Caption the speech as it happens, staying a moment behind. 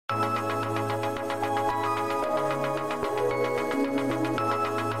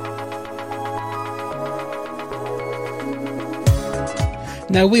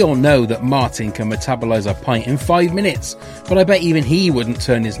Now, we all know that Martin can metabolize a pint in 5 minutes, but I bet even he wouldn't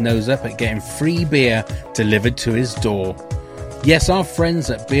turn his nose up at getting free beer delivered to his door. Yes, our friends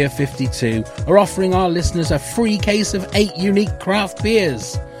at Beer 52 are offering our listeners a free case of 8 unique craft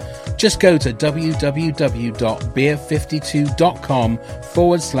beers. Just go to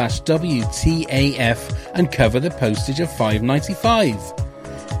www.beer52.com/WTAF and cover the postage of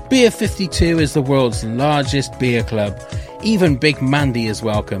 $5.95. Beer 52 is the world's largest beer club. Even Big Mandy is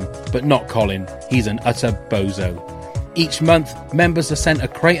welcome, but not Colin. He's an utter bozo. Each month, members are sent a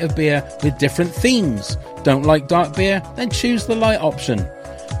crate of beer with different themes. Don't like dark beer? Then choose the light option.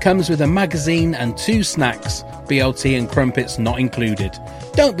 Comes with a magazine and 2 snacks, BLT and crumpets not included.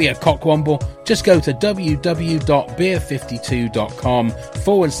 Don't be a cockwomble, just go to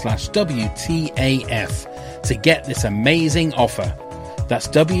www.beer52.com/WTAF to get this amazing offer. That's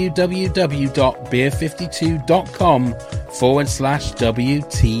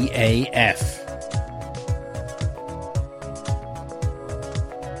www.beer52.com/WTAF.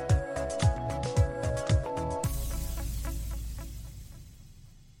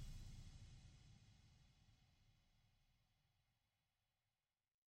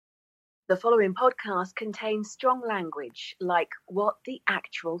 The following podcast contains strong language, like what the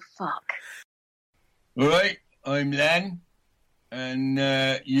actual fuck. Right, I'm Lan, and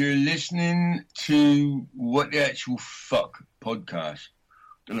you're listening to What the Actual Fuck podcast.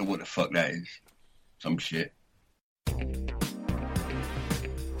 Don't know what the fuck that is. Some shit.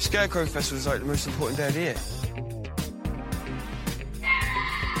 Scarecrow Festival is like the most important day of the year.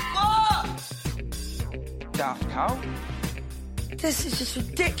 What? Daft Cow? This is just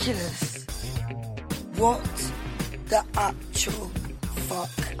ridiculous. What the actual fuck?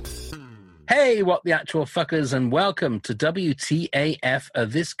 Hey, what the actual fuckers, and welcome to WTAF,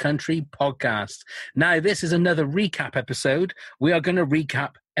 This Country podcast. Now, this is another recap episode. We are going to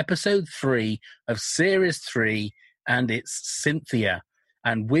recap episode 3 of series 3, and it's Cynthia.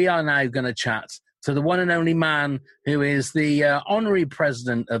 And we are now going to chat to the one and only man who is the honorary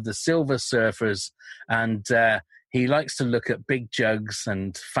president of the Silver Surfers, and he likes to look at big jugs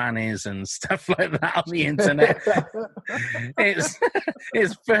and fannies and stuff like that on the internet. It's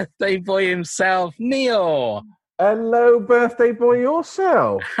his birthday boy himself, Neil. Hello, birthday boy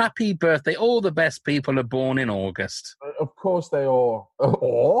yourself. Happy birthday. All the best people are born in August. Of course they are. Or? Of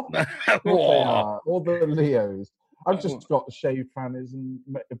course they are. All the Leos. I've just got shaved fannies and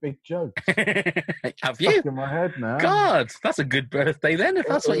a big jug. Have you? Stuck in my head now. God, that's a good birthday then, if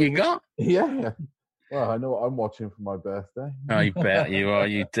that's what you got. Yeah. Well, I know what I'm watching for my birthday. I bet you are,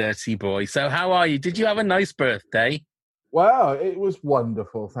 you dirty boy. So how are you? Did you have a nice birthday? Well, it was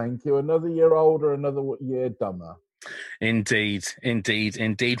wonderful, thank you. Another year older, another year dumber. Indeed, indeed,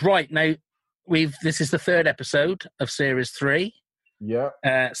 indeed. Right, now, this is the 3rd episode of Series 3. Yeah.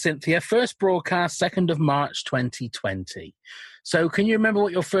 Cynthia, first broadcast 2nd of March 2020. So can you remember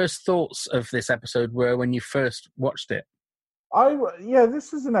what your first thoughts of this episode were when you first watched it?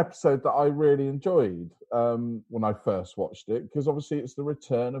 This is an episode that I really enjoyed when I first watched it, because obviously it's the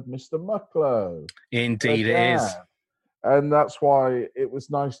return of Mr. Mucklow. Indeed, it is. And that's why it was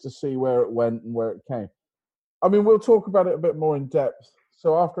nice to see where it went and where it came. I mean, we'll talk about it a bit more in depth.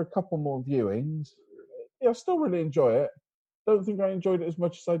 So after a couple more viewings, I still really enjoy it. Don't think I enjoyed it as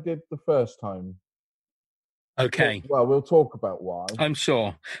much as I did the first time. Okay. Well, we'll talk about why. I'm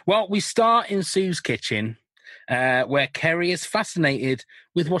sure. Well, we start in Sue's kitchen, where Kerry is fascinated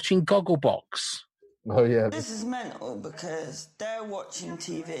with watching Gogglebox. Oh, yeah. This is mental because they're watching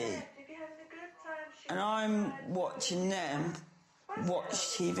TV and I'm watching them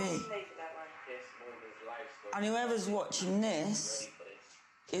watch TV. And whoever's watching this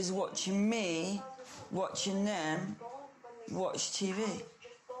is watching me watching them watch TV.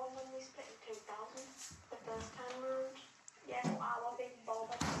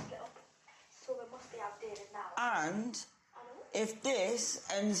 And if this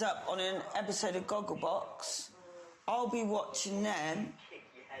ends up on an episode of Gogglebox, I'll be watching them,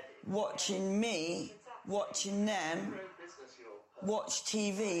 watching me, watching them watch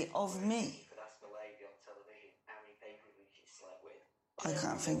TV of me. I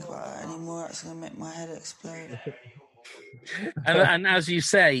can't think about it anymore. It's going to make my head explode. and as you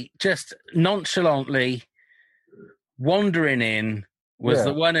say, just nonchalantly wandering in was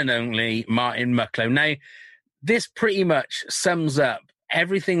the one and only Martin Mucklow. Now, this pretty much sums up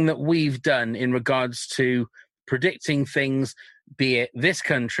everything that we've done in regards to predicting things, be it This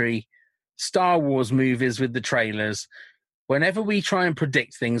Country, Star Wars movies with the trailers. Whenever we try and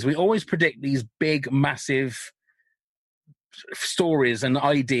predict things, we always predict these big, massive stories and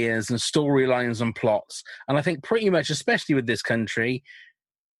ideas and storylines and plots. And I think pretty much, especially with This Country,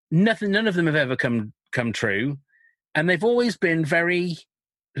 none of them have ever come true, and they've always been very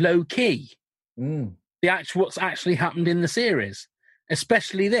low key. Mm. What's actually happened in the series,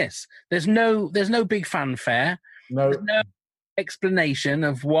 especially this. There's no big fanfare. No, There's no explanation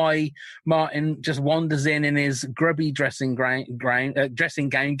of why Martin just wanders in his grubby dressing gown,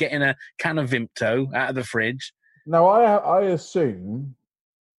 getting a can of Vimto out of the fridge. now I assume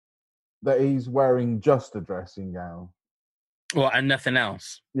that he's wearing just a dressing gown. Well, and nothing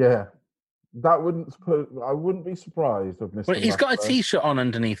else. Yeah, that I wouldn't be surprised if Mr. Well, he's got a Ruffalo- T-shirt on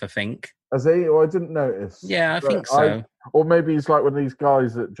underneath, I think. Has he? Or I didn't notice. Yeah, I But think so. or maybe he's like one of these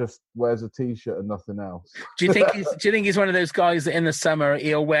guys that just wears a T-shirt and nothing else. Do you think he's one of those guys that in the summer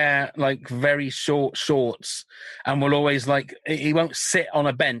he'll wear like very short shorts and will always he won't sit on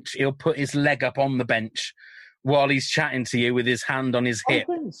a bench. He'll put his leg up on the bench while he's chatting to you with his hand on his hip.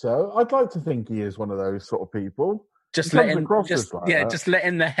 I think so. I'd like to think he is one of those sort of people. Just He comes letting, across as like that. just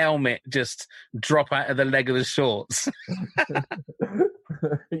letting the helmet just drop out of the leg of the shorts.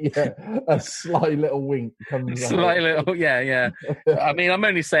 Yeah, a sly little wink comes out. Slight little, yeah. I mean, I'm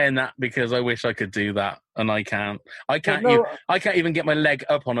only saying that because I wish I could do that, and I can't. I can't. I can't even get my leg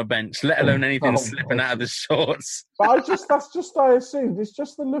up on a bench, let alone anything Oh, slipping out of the shorts. But I assumed it's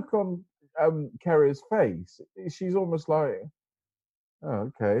just the look on Kerry's face. She's almost like,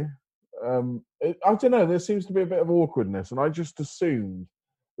 oh, okay. I don't know. There seems to be a bit of awkwardness, and I just assumed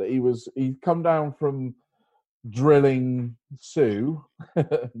that he'd come down from drilling Sue,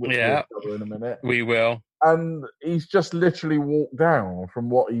 which Yeah. we'll cover in a minute, We will. and he's just literally walked down from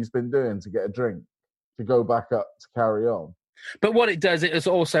what he's been doing to get a drink to go back up to carry on. But what it does, it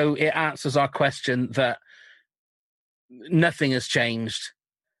answers our question that nothing has changed.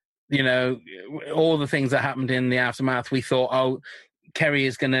 You know, all the things that happened in the aftermath, we thought, oh, Kerry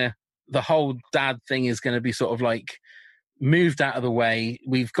is going to, the whole dad thing is going to be sort of like moved out of the way.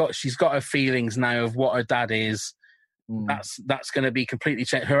 She's got her feelings now of what her dad is. Mm. That's going to be completely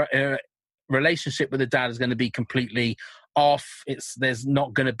changed. Her relationship with the dad is going to be completely off. There's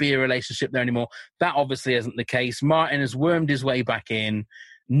not going to be a relationship there anymore. That obviously isn't the case. Martin has wormed his way back in.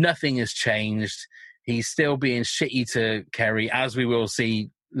 Nothing has changed. He's still being shitty to Kerry, as we will see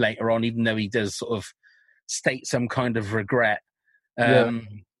later on, even though he does sort of state some kind of regret.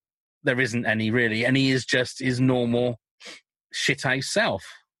 There isn't any really, and he is just his normal shithouse self.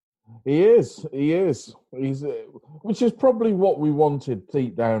 He is. He's, which is probably what we wanted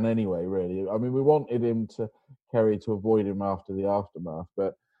deep down anyway, really. I mean, we wanted Kerry to avoid him after the aftermath,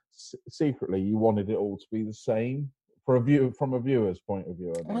 but secretly you wanted it all to be the same from a viewer's point of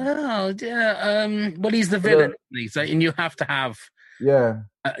view. Well, yeah. Well, he's the villain, isn't he? So, and you have to have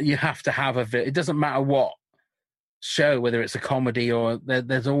a villain. It doesn't matter what show, whether it's a comedy or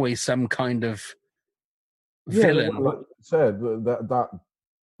there's always some kind of villain. Like you said, that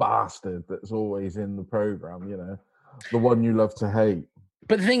bastard that's always in the program, the one you love to hate.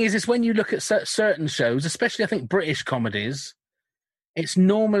 But the thing is when you look at certain shows, especially I think British comedies, it's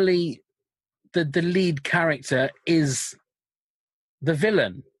normally the lead character is the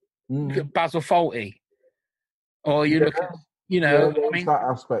villain. Look at Basil Fawlty, or you look at that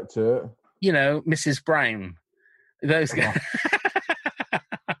aspect to it. Mrs. Brown. Those guys.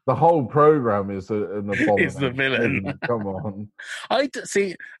 The whole program is an abomination. Is the villain. Come on. I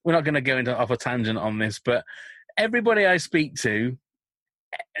see. We're not going to go off a tangent on this, but everybody I speak to,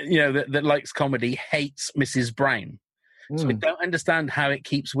 that likes comedy hates Mrs. Brown. So I don't understand how it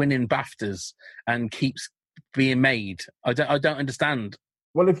keeps winning BAFTAs and keeps being made. I don't understand.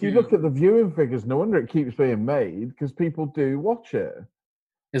 Well, if you look at the viewing figures, no wonder it keeps being made, because people do watch it.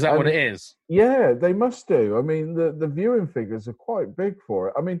 Is that what it is? Yeah, they must do. I mean, the viewing figures are quite big for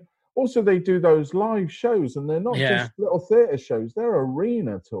it. I mean, also they do those live shows, and they're not just little theatre shows; they're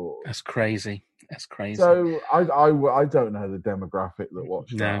arena tours. That's crazy. So I don't know the demographic that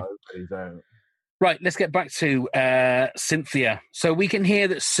watch that. I really don't. Right, let's get back to Cynthia. So we can hear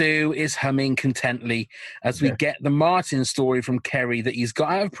that Sue is humming contently as we get the Martin story from Kerry that he's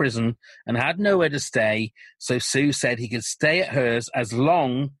got out of prison and had nowhere to stay. So Sue said he could stay at hers as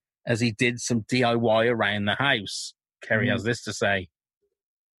long as he did some DIY around the house. Kerry has this to say.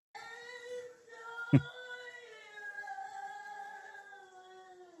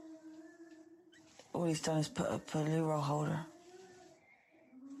 All he's done is put up a loo roll holder.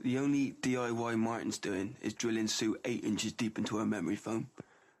 The only DIY Martin's doing is drilling Sue 8 inches deep into her memory foam.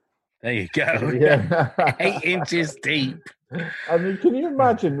 There you go. Yeah. 8 inches deep. I mean, can you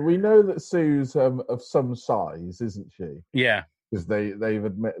imagine? We know that Sue's of some size, isn't she? Yeah. Because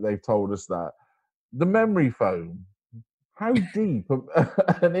they've told us that. The memory foam, how deep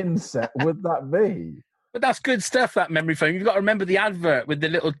an inset would that be? But that's good stuff, that memory foam. You've got to remember the advert with the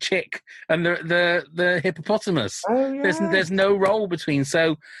little chick and the hippopotamus. Oh, yeah. There's no role between.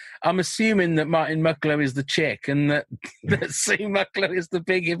 So I'm assuming that Martin Mucklow is the chick and that Sue Mucklow is the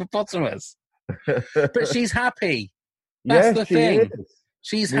big hippopotamus. But she's happy. That's the thing. Is.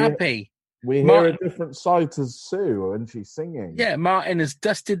 She's happy. We hear a different side to Sue when she's singing. Yeah, Martin has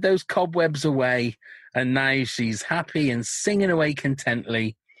dusted those cobwebs away, and now she's happy and singing away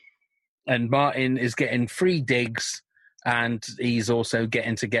contently. And Martin is getting free digs, and he's also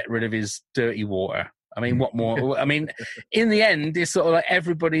getting to get rid of his dirty water. I mean, what more? I mean, in the end, it's sort of like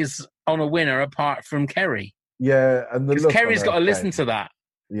everybody's on a winner apart from Kerry. Yeah, and because Kerry's got to listen to that.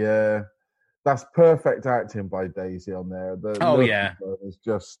 Yeah, that's perfect acting by Daisy on there. It's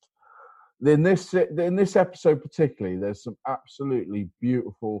just in this episode particularly. There's some absolutely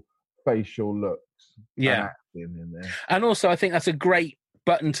beautiful facial looks. Yeah, and acting in there. And also, I think that's a great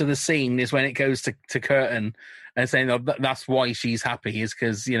button to the scene is when it goes to Curtin and saying, "Oh, that's why she's happy," is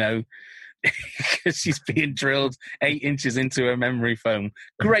because because she's being drilled 8 inches into her memory foam.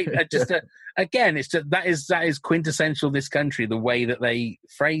 Great, again, it's just that is quintessential this country, the way that they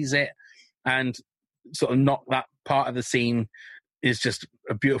phrase it, and sort of not that part of the scene is just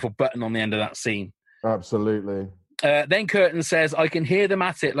a beautiful button on the end of that scene. Absolutely. Then Curtin says, "I can hear them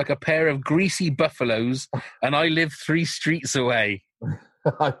at it like a pair of greasy buffaloes, and I live 3 streets away."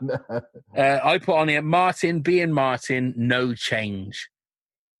 I know. I put on here, Martin being Martin, no change.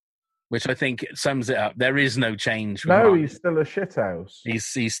 Which I think sums it up. There is no change. No, he's still a shithouse. He's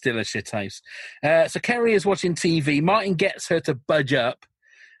still a shithouse. So Kerry is watching TV. Martin gets her to budge up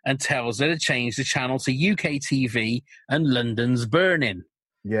and tells her to change the channel to UK TV and London's Burning.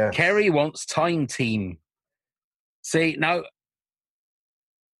 Yeah. Kerry wants Time Team. See, now,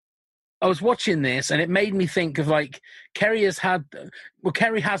 I was watching this and it made me think of Kerry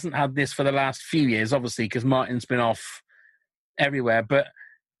hasn't had this for the last few years, obviously, because Martin's been off everywhere, but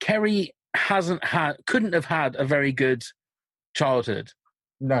Kerry couldn't have had a very good childhood.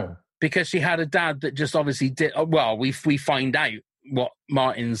 No. Because she had a dad that just obviously did, well, we find out what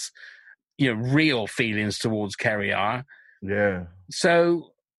Martin's, real feelings towards Kerry are. Yeah.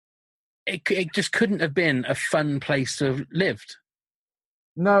 So it just couldn't have been a fun place to have lived.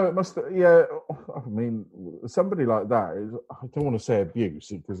 No, it must. Yeah, I mean, somebody like that is. I don't want to say abuse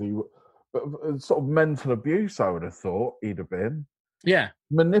because but sort of mental abuse. I would have thought he'd have been. Yeah,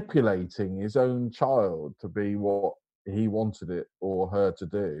 manipulating his own child to be what he wanted it or her to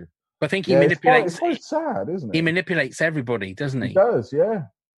do. I think he manipulates. It's quite sad, isn't it? He manipulates everybody, doesn't he? He does, yeah.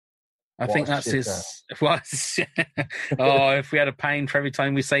 I think that's his. If we had a pound for every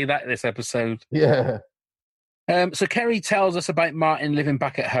time we say that this episode. Yeah. So Kerry tells us about Martin living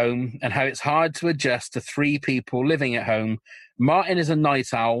back at home and how it's hard to adjust to 3 people living at home. Martin is a night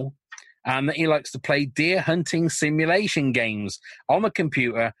owl and that he likes to play deer hunting simulation games on the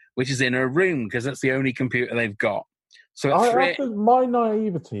computer, which is in her room because that's the only computer they've got. So after my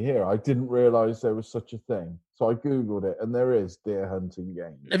naivety here, I didn't realise there was such a thing. So I Googled it and there is deer hunting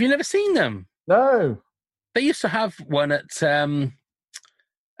games. Have you never seen them? No. They used to have one at...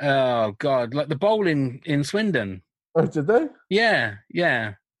 oh God! Like the bowling in Swindon. Oh, did they? Yeah,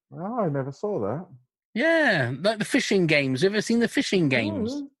 yeah. Oh, I never saw that. Yeah, like the fishing games. Have you ever seen the fishing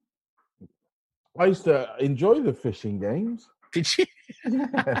games? Oh, I used to enjoy the fishing games. Did you?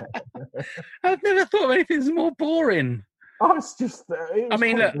 Yeah. I've never thought of anything more boring. Oh, it's just. I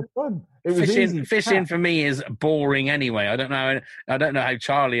mean, look, fun. It was fishing for me is boring anyway. I don't know how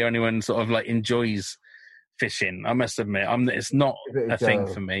Charlie or anyone sort of enjoys fishing. I must admit, it's not a thing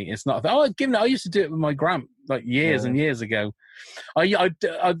for me. It's not. I used to do it with my grand years and years ago. I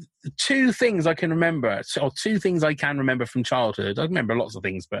 2 things I can remember, or 2 things I can remember from childhood. I remember lots of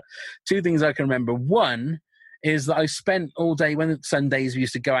things, but 2 things I can remember. One is that I spent all day when Sundays we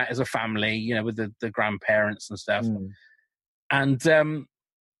used to go out as a family, with the grandparents and stuff. And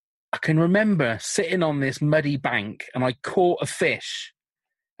I can remember sitting on this muddy bank and I caught a fish.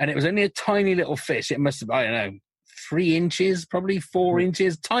 And it was only a tiny little fish. It must have, 3 inches, probably 4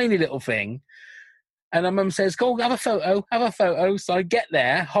 inches, tiny little thing. And my mum says, "Go, have a photo. So I get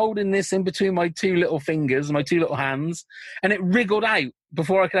there, holding this in between my 2 little fingers, my 2 little hands, and it wriggled out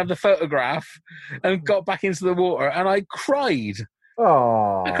before I could have the photograph and got back into the water. And I cried.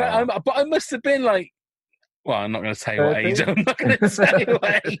 Oh. But I must have been well, I'm not going to say what age. I'm not going to say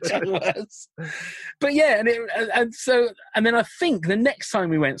what age I was. But yeah, and then I think the next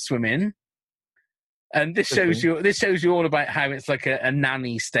time we went swimming, and this shows you all about how it's like a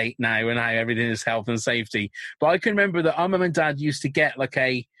nanny state now and how everything is health and safety. But I can remember that our mum and dad used to get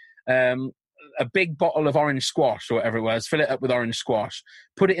a a big bottle of orange squash or whatever it was, fill it up with orange squash,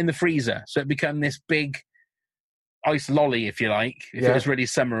 put it in the freezer, so it become this big ice lolly, if you like, if it was really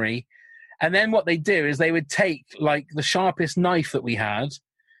summery. And then what they do is they would take like the sharpest knife that we had,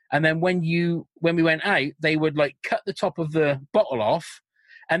 and then when we went out, they would like cut the top of the bottle off,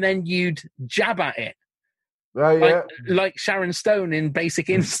 and then you'd jab at it. Like Sharon Stone in Basic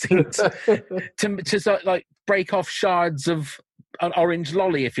Instinct to like break off shards of an orange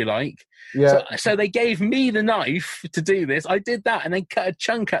lolly, if you like. Yeah. So they gave me the knife to do this. I did that and then cut a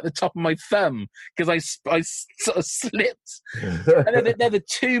chunk at the top of my thumb because I sort of slipped. And they're the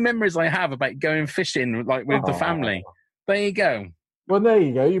two memories I have about going fishing like with the family. There you go. Well, there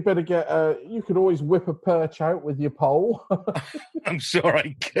you go. You better get. You could always whip a perch out with your pole. I'm sure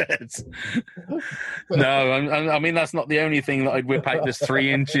I could. No, I mean that's not the only thing that I'd whip out that's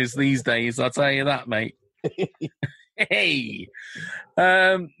 3 inches these days. I'll tell you that, mate. Hey,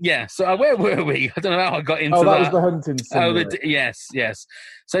 yeah. So where were we? I don't know how I got into that. That was the hunting scene. Yes.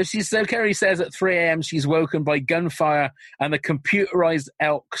 So Kerry says at 3 a.m. she's woken by gunfire and the computerized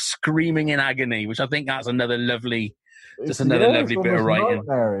elk screaming in agony, which I think that's another lovely. Just another lovely bit of writing.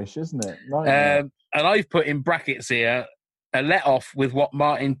 Nightmarish, isn't it? And I've put in brackets here a let off with what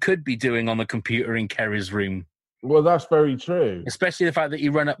Martin could be doing on the computer in Kerry's room. Well, that's very true. Especially the fact that he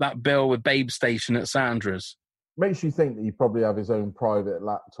run up that bill with Babe Station at Sandra's. Makes you think that he probably have his own private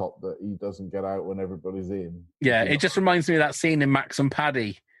laptop that he doesn't get out when everybody's in. Yeah, it just reminds me of that scene in Max and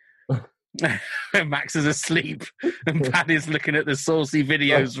Paddy. Max is asleep and Paddy's looking at the saucy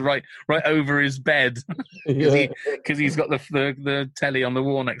videos right over his bed because he's got the telly on the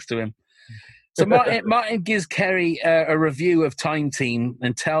wall next to him. So Martin gives Kerry a review of Time Team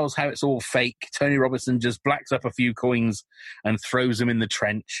and tells how it's all fake. Tony Robertson just blacks up a few coins and throws them in the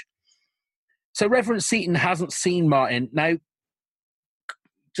trench. So Reverend Seaton hasn't seen Martin. Now,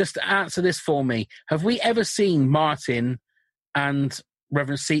 just answer this for me. Have we ever seen Martin and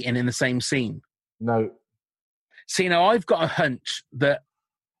Reverend Seaton in the same scene? No. See, now I've got a hunch that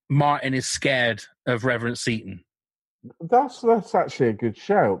Martin is scared of Reverend Seaton. That's actually a good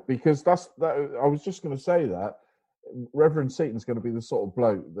shout because I was just going to say that Reverend Seaton's going to be the sort of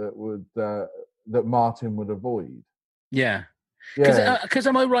bloke that Martin would avoid. Yeah. Because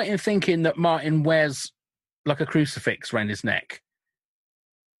am I right in thinking that Martin wears like a crucifix around his neck?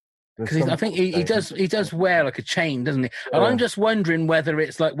 Because I think he does wear like a chain, doesn't he? And I'm just wondering whether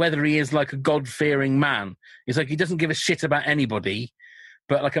he is like a God-fearing man. It's like he doesn't give a shit about anybody,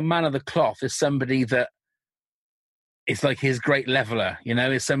 but like a man of the cloth is somebody that is like his great leveler. You know,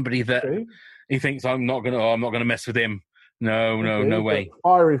 is somebody that he thinks I'm not gonna mess with him. No way.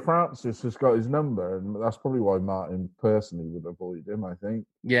 Fiery Francis has got his number, and that's probably why Martin personally would avoid him, I think.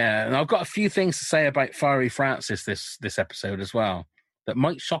 Yeah, and I've got a few things to say about Fiery Francis this episode as well that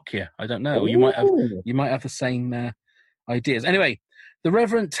might shock you. I don't know. Ooh. You might have the same ideas. Anyway, the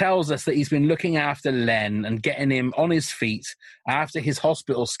Reverend tells us that he's been looking after Len and getting him on his feet after his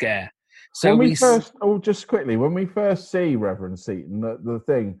hospital scare. So when we first see Reverend Seaton, the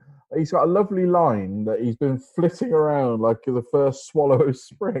thing. He's got a lovely line that he's been flitting around like the first swallow of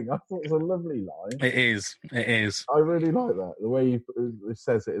spring. I thought it was a lovely line. It is. I really like that, the way he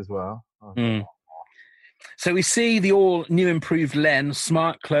says it as well. So we see the all new improved Len,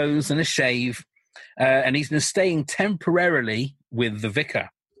 smart clothes and a shave, and he's been staying temporarily with the vicar.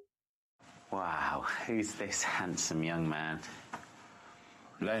 Wow, who's this handsome young man?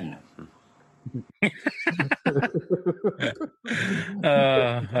 Len.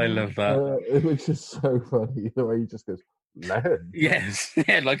 I love that. Which is so funny, the way he just goes, Len. Yes,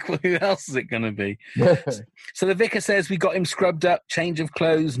 like who else is it going to be? So the vicar says we got him scrubbed up, change of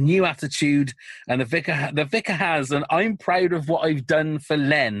clothes, new attitude, and the vicar has an "I'm proud of what I've done for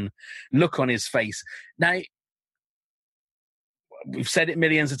Len" look on his face. Now, we've said it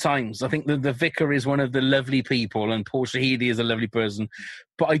millions of times. I think the vicar is one of the lovely people, and Paul Shahidi is a lovely person.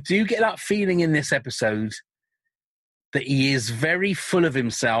 But I do get that feeling in this episode that he is very full of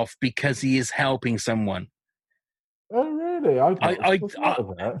himself because he is helping someone. Oh, really?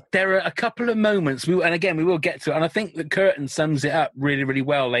 There are a couple of moments, and again, we will get to it, and I think that Curtin sums it up really, really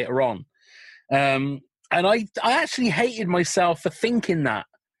well later on. And I actually hated myself for thinking that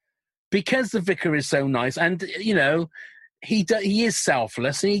because the vicar is so nice, and, you know, he is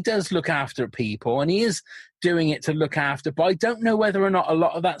selfless and he does look after people and he is doing it to look after, but I don't know whether or not a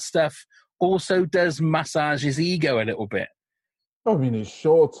lot of that stuff also does massage his ego a little bit. I mean, he's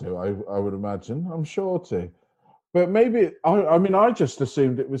sure to, I would imagine. I'm sure to. But maybe, I just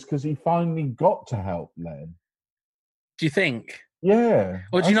assumed it was because he finally got to help Len. Do you think? Yeah.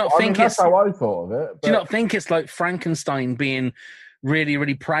 Or do you not think that's how I thought of it. Do you not think it's like Frankenstein being really,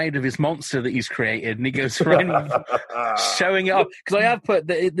 really proud of his monster that he's created, and he goes around showing it off. Because I have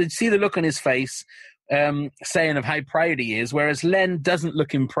put see the look on his face, saying of how proud he is, whereas Len doesn't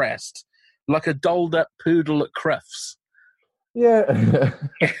look impressed, like a dolled up poodle at Crufts. Yeah.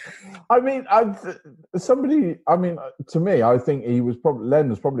 I mean, to me, I think Len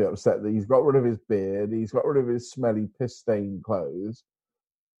was probably upset that he's got rid of his beard, he's got rid of his smelly, piss-stained clothes,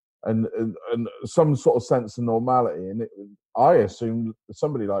 and some sort of sense of normality. And I assumed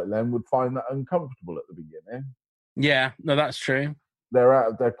somebody like Len would find that uncomfortable at the beginning. Yeah, no, that's true. They're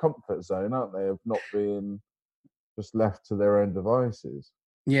out of their comfort zone, aren't they, of not being just left to their own devices.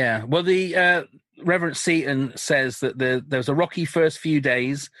 Yeah, well, the Reverend Seaton says that there was a rocky first few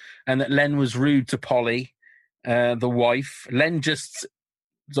days and that Len was rude to Polly, the wife. Len just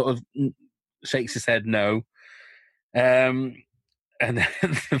sort of shakes his head no. And then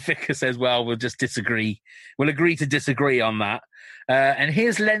the vicar says, well, we'll just disagree. We'll agree to disagree on that. And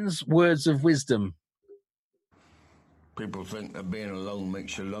here's Len's words of wisdom. People think that being alone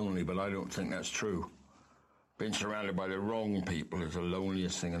makes you lonely, but I don't think that's true. Being surrounded by the wrong people is the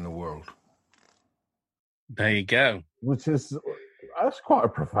loneliest thing in the world. There you go. That's quite a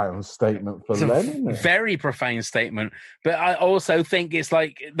profound statement for Len, isn't it? Very profound statement. But I also think it's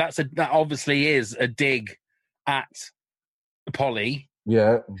like that obviously is a dig at Polly.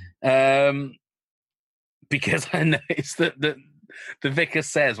 Yeah. Because I noticed that the vicar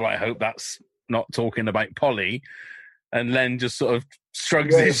says, well, I hope that's not talking about Polly. And Len just sort of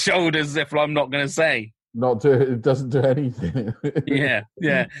shrugs his shoulders as if I'm not going to say. It doesn't do anything. Yeah.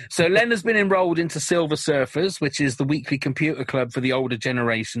 So Len has been enrolled into Silver Surfers, which is the weekly computer club for the older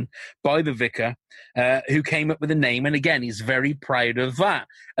generation, by the vicar, who came up with a name. And again, he's very proud of that.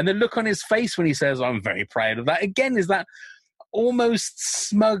 And the look on his face when he says, I'm very proud of that, again, is that almost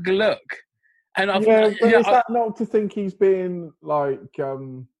smug look. And is that not to think he's being like,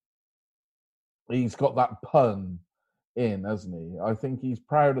 he's got that pun in, hasn't he? I think he's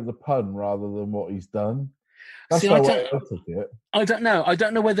proud of the pun rather than what he's done. That's the way I took it. I don't know. I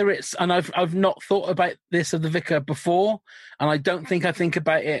don't know whether it's, and I've not thought about this of the vicar before, and I don't think I think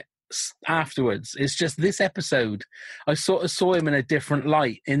about it afterwards. It's just this episode, I sort of saw him in a different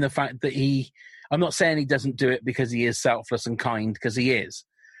light, in the fact that I'm not saying he doesn't do it because he is selfless and kind, because he is,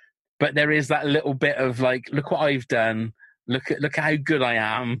 but there is that little bit of like, look what I've done. Look how good I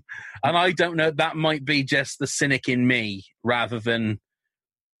am. And I don't know, that might be just the cynic in me rather than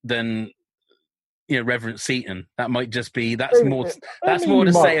Reverend Seaton. That might just be, that's more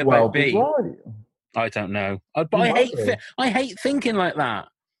to say about B. Right. I don't know. But I hate thinking like that.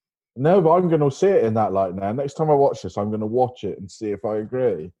 No, but I'm going to see it in that light now. Next time I watch this, I'm going to watch it and see if I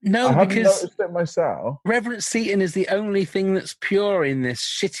agree. No, I haven't because noticed it myself. Reverend Seaton is the only thing that's pure in this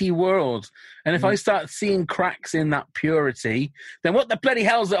shitty world. And if I start seeing cracks in that purity, then what the bloody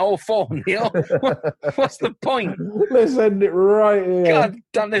hell's it all for, Neil? What's the point? Let's end it right here. God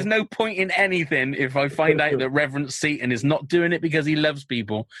damn, there's no point in anything if I find out that Reverend Seaton is not doing it because he loves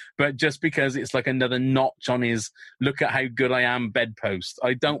people, but just because it's like another notch on his look at how good I am bedpost.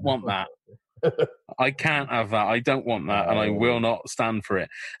 I don't want that. I can't have that. I don't want that, and I will not stand for it.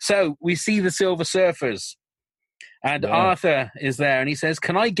 So we see the Silver Surfers. And Arthur is there, and he says,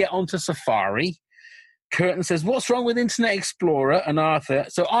 can I get onto Safari? Curtin says, what's wrong with Internet Explorer? And Arthur,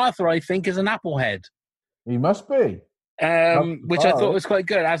 I think, is an Applehead. He must be. Which I thought was quite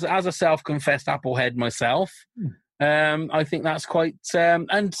good. As a self-confessed Applehead myself, I think that's quite...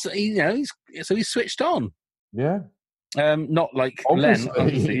 and, he's switched on. Yeah. Not like Len,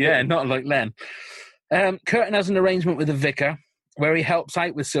 obviously. Yeah, not like Len. Curtin has an arrangement with the vicar where he helps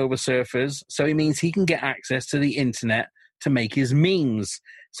out with Silver Surfers, so he means he can get access to the internet to make his memes.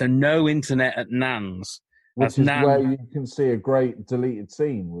 So no internet at Nan's. Which is where you can see a great deleted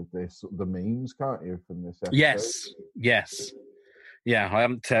scene with the memes, can't you, from this episode? Yes. Yeah, I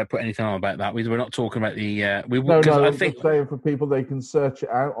haven't put anything on about that. We're not talking about the... I think saying for people they can search it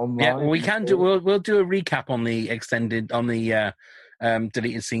out online. Yeah, well, we can do... We'll do a recap on the extended... on the...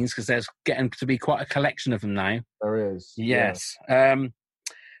 deleted scenes, because there's getting to be quite a collection of them now. There is. Yes. Yeah.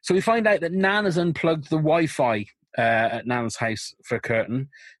 So we find out that Nan has unplugged the Wi-Fi at Nan's house for Curtin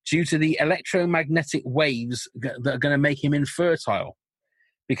due to the electromagnetic waves that are going to make him infertile,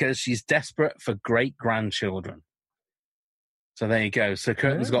 because she's desperate for great-grandchildren. So there you go. So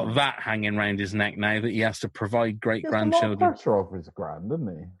Curtin's got that hanging around his neck now, that he has to provide great-grandchildren. He has a lot of pressure off his grand,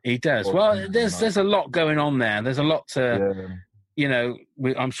 doesn't he? He does. Well, there's a lot going on there. There's a lot to... Yeah.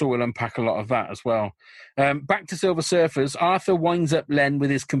 I'm sure we'll unpack a lot of that as well. Back to Silver Surfers, Arthur winds up Len with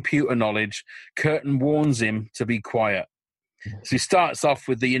his computer knowledge. Curtin warns him to be quiet. So he starts off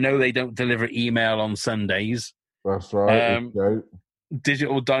with they don't deliver email on Sundays. That's right.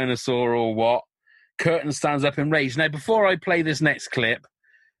 digital dinosaur or what. Curtin stands up in rage. Now, before I play this next clip,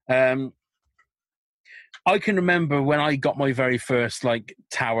 I can remember when I got my very first like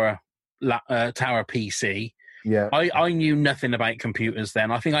tower PC. Yeah. I knew nothing about computers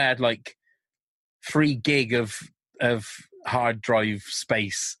then. I think I had like 3 gig of hard drive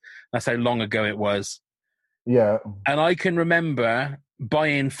space. That's how long ago it was. Yeah. And I can remember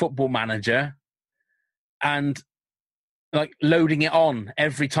buying Football Manager and like loading it on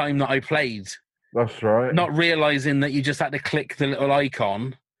every time that I played. That's right. Not realizing that you just had to click the little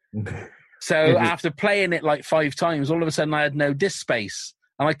icon. So after playing it like 5 times, all of a sudden I had no disk space.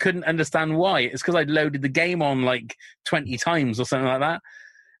 And I couldn't understand why. It's because I'd loaded the game on like 20 times or something like that.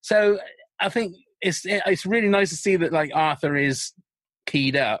 So I think it's really nice to see that like Arthur is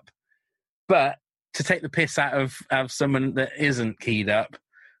keyed up. But to take the piss out of someone that isn't keyed up,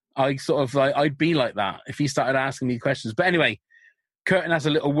 I sort of like I'd be like that if he started asking me questions. But anyway, Curtin has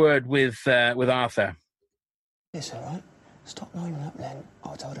a little word with Arthur. It's all right. Stop lining up then.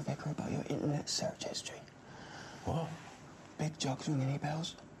 I'll tell the vicar about your internet search history. What? Big jugs ring any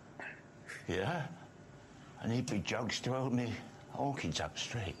bells? Yeah. I need big jugs to hold me orchids up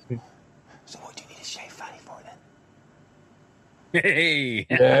straight. So what do you need a shave fanny for then? Hey.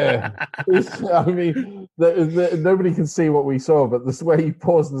 Yeah. I mean, nobody can see what we saw, but the way he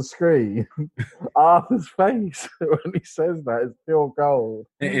paused the screen, Arthur's face when he says that is pure gold.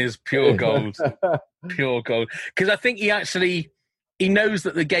 It is pure gold. Pure gold. Because I think he knows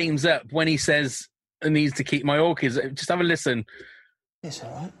that the game's up when he says I needs to keep my orchids. Just have a listen. It's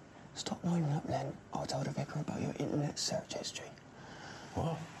all right. Stop lining up then. I'll tell the vicar about your internet search history.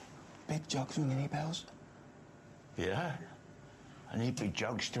 What? Big jugs ring any bells? Yeah. I need big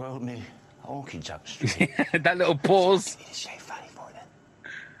jugs to hold me orchids up straight. That little pause. You need a shave fanny for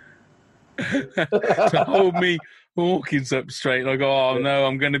then. To hold me orchids up straight. Like, oh no,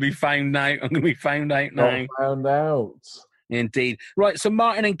 I'm going to be found out. I'm going to be found out now. Not found out. Indeed. Right, so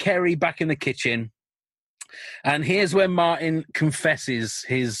Martin and Kerry back in the kitchen. And here's where Martin confesses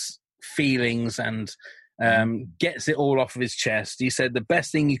his feelings and gets it all off of his chest. He said, the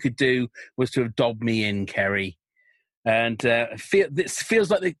best thing you could do was to have dobbed me in, Kerry. And this feels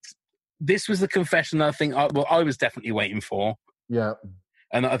like this was the confession that I think I was definitely waiting for. Yeah.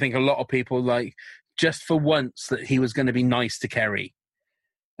 And I think a lot of people, like, just for once that he was going to be nice to Kerry.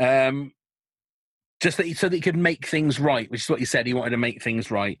 Just so that he could make things right, which is what he said. He wanted to make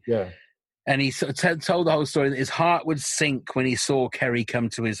things right. Yeah. And he sort of told the whole story that his heart would sink when he saw Kerry come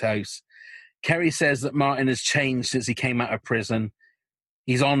to his house. Kerry says that Martin has changed since he came out of prison.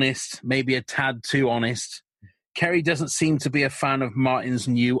 He's honest, maybe a tad too honest. Kerry doesn't seem to be a fan of Martin's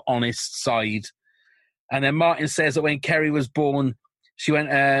new honest side. And then Martin says that when Kerry was born, Sue went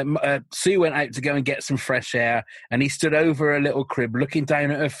out to go and get some fresh air, and he stood over her little crib, looking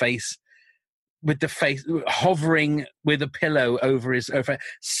down at her face, with the face hovering with a pillow over his face.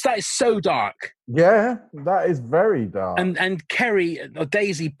 That is so dark. Yeah, that is very dark. And Kerry,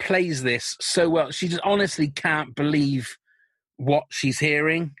 Daisy, plays this so well. She just honestly can't believe what she's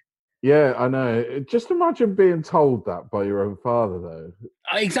hearing. Yeah, I know. Just imagine being told that by your own father, though.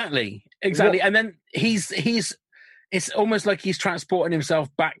 Exactly. What? And then he's it's almost like he's transporting himself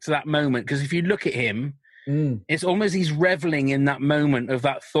back to that moment, because if you look at him, it's almost he's reveling in that moment of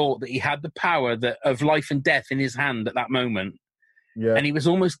that thought that he had the power of life and death in his hand at that moment. Yeah. And he was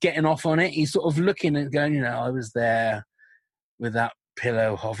almost getting off on it. He's sort of looking and going, I was there with that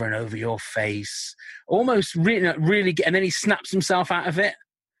pillow hovering over your face. Almost really, and then he snaps himself out of it.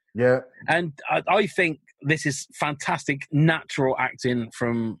 Yeah. And I think this is fantastic natural acting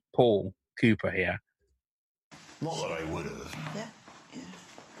from Paul Cooper here. Not that I would have. Yeah.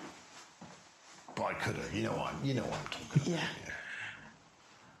 But I could have. You know what I'm talking about. Yeah.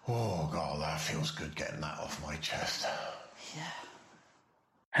 Oh, God, that feels good getting that off my chest. Yeah.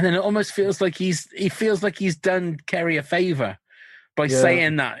 And then it almost feels like he feels like he's done Kerry a favour by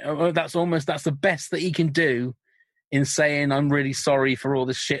saying that. That's the best that he can do in saying, I'm really sorry for all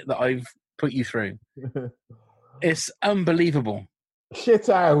the shit that I've put you through. It's unbelievable. Shit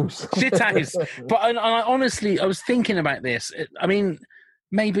house. But I honestly, I was thinking about this. I mean,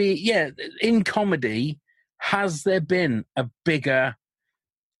 maybe, in comedy, has there been a bigger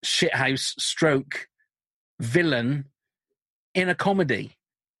shithouse stroke villain in a comedy?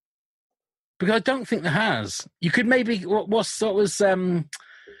 Because I don't think there has. You could maybe, what was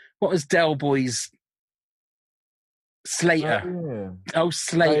Del Boy's Slater?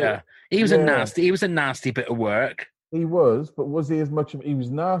 Slater. He was a nasty bit of work. He was, but was he as much of? He was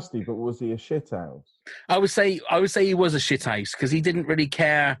nasty, but was he a shithouse? I would say he was a shithouse because he didn't really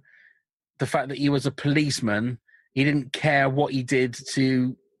care the fact that he was a policeman. He didn't care what he did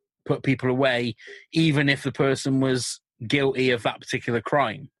to put people away, even if the person was guilty of that particular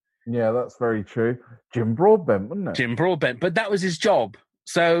crime. Yeah, that's very true. Jim Broadbent, wasn't it? Jim Broadbent, but that was his job.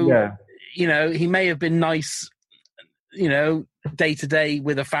 So, Yeah. you know, he may have been nice, you know, day to day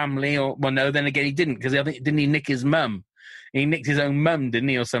with a family, or well, no, then again, he didn't, because I think didn't he nick his mum? He nicked his own mum, didn't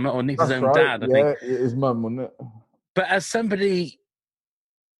he, or something, or nicked That's his own right. dad? I think his mum, wasn't it? But as somebody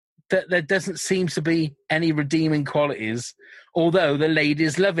that there doesn't seem to be any redeeming qualities, although the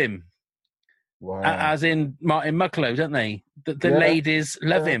ladies love him. Wow. As in Martin Mucklow, don't they? The ladies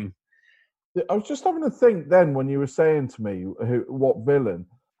love him. I was just having a think then when you were saying to me what villain.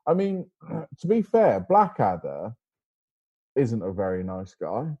 I mean, to be fair, Blackadder isn't a very nice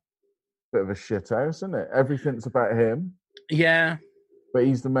guy. Bit of a shithouse, isn't it? Everything's about him. Yeah. But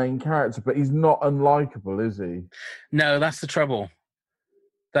he's the main character. But he's not unlikable, is he? No, that's the trouble.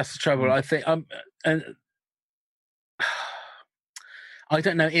 That's the trouble. I think. And I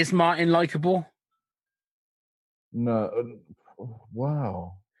don't know. Is Martin likable? No.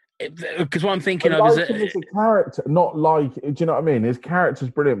 Wow. Because what I'm thinking him of as a character, not like. Do you know what I mean? His character's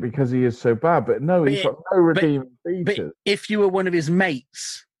brilliant because he is so bad. But no, he's got no redeeming features. But if you were one of his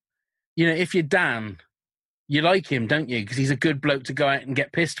mates, you know, if you're Dan, you like him, don't you? Because he's a good bloke to go out and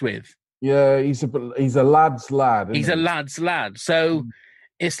get pissed with. Yeah, he's a lad's lad. He's a lad's lad. So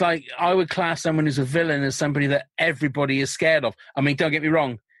it's like I would class someone who's a villain as somebody that everybody is scared of. I mean, don't get me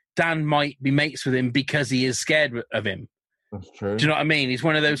wrong. Dan might be mates with him because he is scared of him. That's true. Do you know what I mean? He's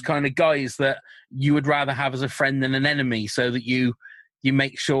one of those kind of guys that you would rather have as a friend than an enemy, so that you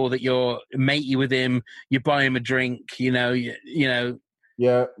make sure that you're matey with him, you buy him a drink, you know.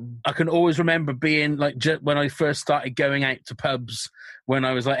 Yeah. I can always remember being like, when I first started going out to pubs when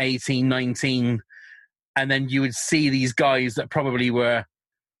I was like 18, 19, and then you would see these guys that probably were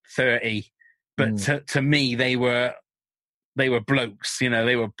 30, but to me, they were blokes, you know,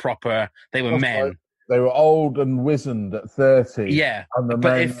 they were proper, they were men. Right. They were old and wizened at 30. Yeah. And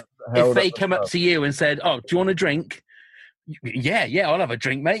But if they come up to you and said, "Oh, do you want a drink?" Yeah, I'll have a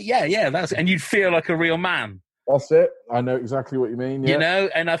drink, mate. Yeah, and you'd feel like a real man. That's it. I know exactly what you mean. Yeah. You know,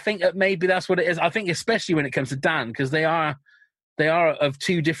 and I think that maybe that's what it is. I think especially when it comes to Dan, because they are of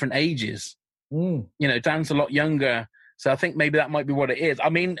two different ages. You know, Dan's a lot younger, so I think maybe that might be what it is. I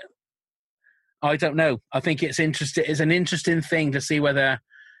mean, I don't know. I think it's interesting. It's an interesting thing to see whether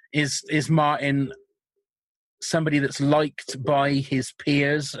is Martin somebody that's liked by his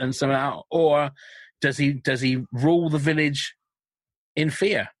peers and so on, or does he rule the village in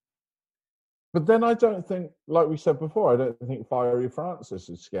fear? But then I don't think, like we said before, I don't think Fiery Francis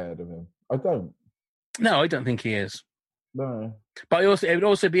is scared of him. I don't. No, I don't think he is. No. But it would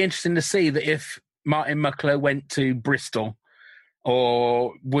also be interesting to see that if Martin Mucklow went to Bristol,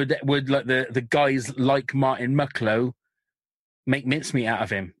 or would like the guys like Martin Mucklow make mincemeat out of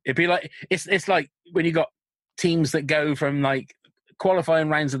him? It'd be like it's like when you got teams that go from like qualifying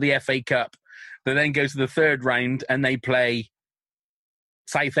rounds of the FA Cup that then go to the third round and they play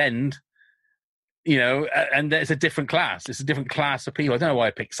Southend, you know, and it's a different class. It's a different class of people. I don't know why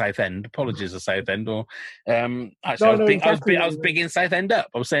I picked Southend. Apologies to Southend. Or actually, I was big in Southend up.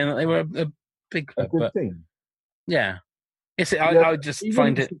 I was saying that they were a big club, good team. Yeah, I just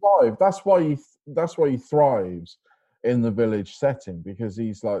find it. Survive. That's why he thrives in the village setting, because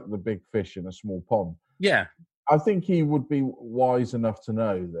he's like the big fish in a small pond. Yeah. I think he would be wise enough to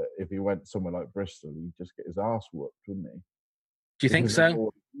know that if he went somewhere like Bristol, he'd just get his ass whooped, wouldn't he? Do you think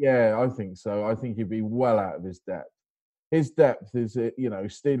so? Yeah, I think so. I think he'd be well out of his depth. His depth is, you know,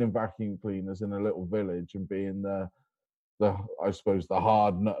 stealing vacuum cleaners in a little village and being the I suppose the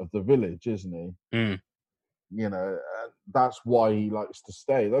hard nut of the village, isn't he? You know, that's why he likes to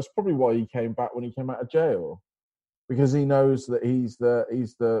stay. That's probably why he came back when he came out of jail, because he knows that he's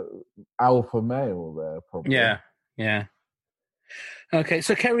the alpha male there. Probably. Yeah. Okay,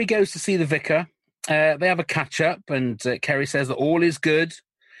 so Kerry goes to see the vicar. They have a catch up, and Kerry says that all is good,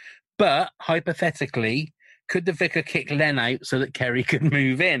 but hypothetically, could the vicar kick Len out so that Kerry could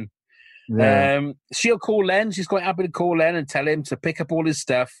move in? Yeah. She'll call Len. She's quite happy to call Len and tell him to pick up all his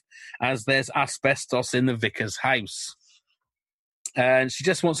stuff, as there's asbestos in the vicar's house, and she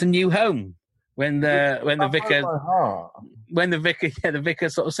just wants a new home. When the vicar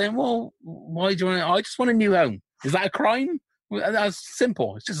sort of saying, "Well, why do you want? I just want a new home. Is that a crime?" Well, that's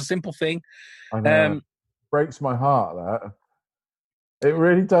simple. It's just a simple thing. I know. Breaks my heart, that. It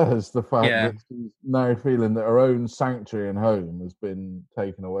really does, the fact that she's now feeling that her own sanctuary and home has been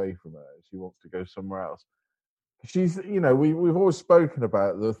taken away from her. She wants to go somewhere else. She's, you know, we've always spoken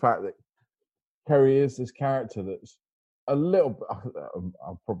about the fact that Kerry is this character that's a little bit.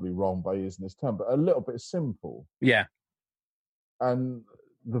 I'm probably wrong by using this term, but a little bit simple. Yeah. And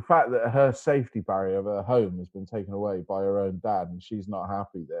the fact that her safety barrier of her home has been taken away by her own dad, and she's not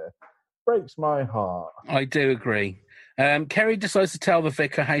happy there, breaks my heart. I do agree. Kerry decides to tell the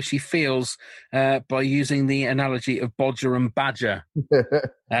vicar how she feels by using the analogy of bodger and badger.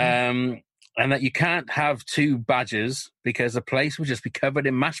 And that you can't have two badgers because the place will just be covered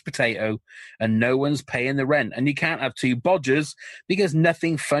in mashed potato and no one's paying the rent. And you can't have two bodgers because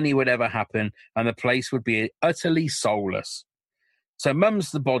nothing funny would ever happen and the place would be utterly soulless. So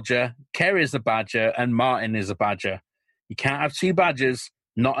Mum's the bodger, Kerry is the badger, and Martin is a badger. You can't have two badgers,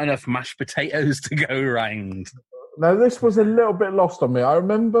 not enough mashed potatoes to go round. Now, this was a little bit lost on me. I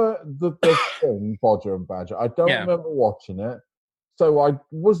remember the thing, Bodger and Badger. I don't remember watching it, so I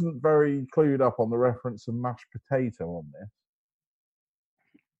wasn't very clued up on the reference of mashed potato on this.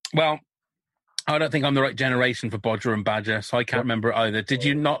 Well, I don't think I'm the right generation for Bodger and Badger, so I can't remember it either. Did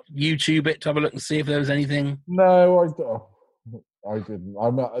you not YouTube it to have a look and see if there was anything? No, I didn't.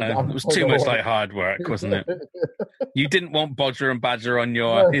 It was too much like hard work, wasn't it? You didn't want Bodger and Badger on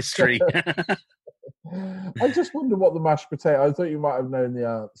your history. I just wonder what the mashed potato. I thought you might have known the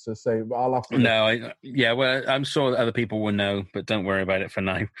answer, so but I'll have to. No, well, I'm sure other people will know, but don't worry about it for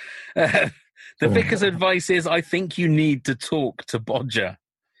now. The vicar's advice is, I think you need to talk to Bodger.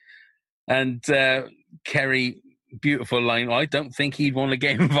 And Kerry, beautiful line, I don't think he'd want to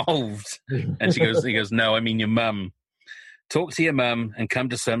get involved. And he goes, no, I mean your mum. Talk to your mum and come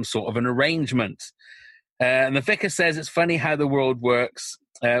to some sort of an arrangement. And the vicar says it's funny how the world works,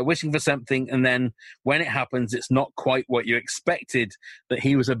 wishing for something, and then when it happens, it's not quite what you expected, that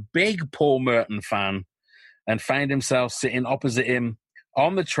he was a big Paul Merton fan and found himself sitting opposite him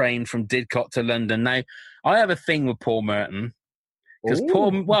on the train from Didcot to London. Now, I have a thing with Paul Merton, because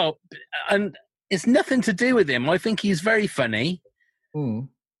and it's nothing to do with him. I think he's very funny,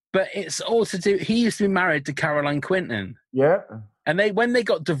 but it's all to do, he used to be married to Caroline Quinton. Yeah. And when they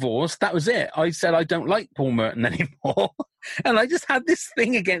got divorced, that was it. I said, I don't like Paul Merton anymore. And I just had this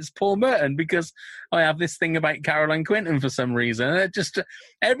thing against Paul Merton because I have this thing about Caroline Quinton for some reason. And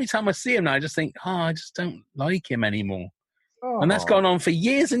every time I see him now, I just think, I just don't like him anymore. And that's gone on for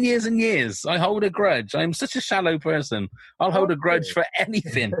years and years and years. I hold a grudge. I'm such a shallow person. I'll hold a grudge for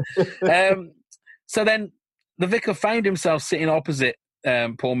anything. So then the vicar found himself sitting opposite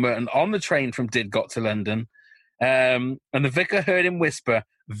Paul Merton on the train from Didcot to London. And the vicar heard him whisper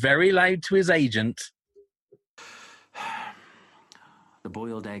very loud to his agent, the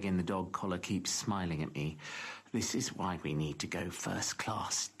boiled egg in the dog collar keeps smiling at me. This is why we need to go first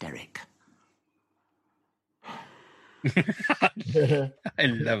class, Derek. I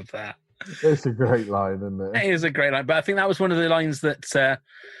love that. It's a great line, isn't it? It is a great line. But I think that was one of the lines that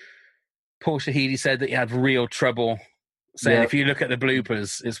Paul Shahidi said that he had real trouble saying. If you look at the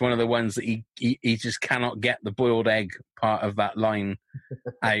bloopers, it's one of the ones that he just cannot get the boiled egg part of that line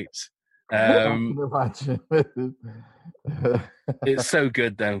out. It's so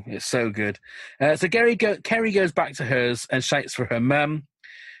good, though. It's so good. So Kerry goes back to hers and shouts for her mum.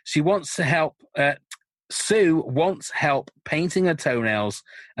 She wants to help. Sue wants help painting her toenails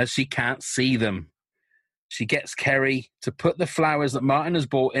as she can't see them. She gets Kerry to put the flowers that Martin has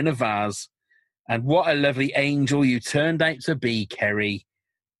bought in a vase. And what a lovely angel you turned out to be, Kerry.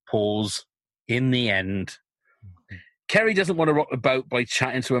 Pause. In the end. Kerry doesn't want to rock the boat by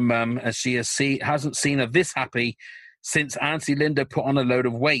chatting to her mum, as she hasn't seen her this happy since Auntie Linda put on a load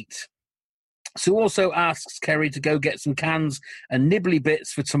of weight. Sue also asks Kerry to go get some cans and nibbly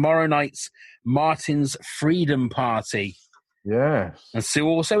bits for tomorrow night's Martin's Freedom Party. Yes. And Sue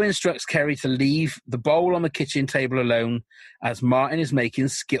also instructs Kerry to leave the bowl on the kitchen table alone as Martin is making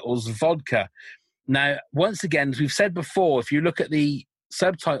Skittles vodka. Now, once again, as we've said before, if you look at the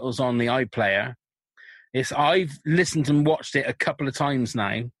subtitles on the iPlayer, I've listened and watched it a couple of times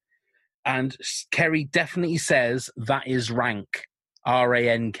now, and Kerry definitely says that is rank.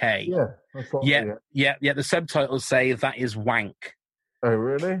 R-A-N-K. Yeah. That's what Yeah. The subtitles say that is wank. Oh,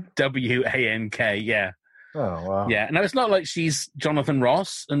 really? W-A-N-K, yeah. Oh, wow. Yeah. Now, it's not like she's Jonathan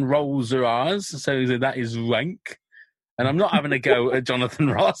Ross and rolls her R's, so that is rank. And I'm not having a go at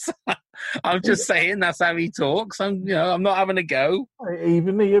Jonathan Ross. I'm just saying that's how he talks. I'm not having a go.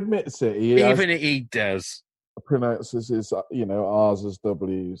 Even he admits it. He does. Pronounces his, R's as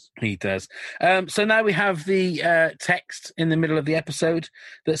W's. He does. So now we have the text in the middle of the episode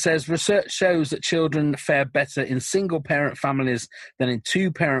that says, research shows that children fare better in single-parent families than in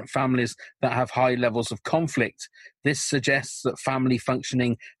two-parent families that have high levels of conflict. This suggests that family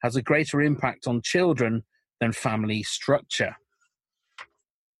functioning has a greater impact on children than family structure.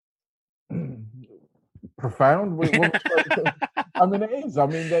 profound. I mean, it is. I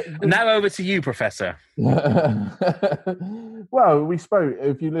mean, now over to you, Professor. Well, we spoke.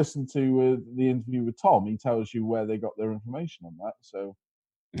 If you listen to the interview with Tom, he tells you where they got their information on that. So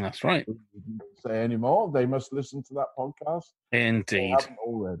that's right. We didn't say any more. They must listen to that podcast. Indeed, they haven't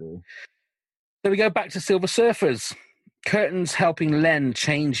already. So we go back to Silver Surfers. Curtin's helping Len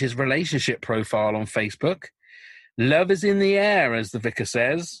change his relationship profile on Facebook. Love is in the air, as the vicar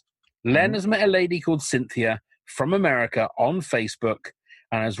says. Len has met a lady called Cynthia from America on Facebook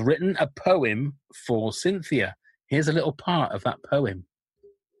and has written a poem for Cynthia. Here's a little part of that poem.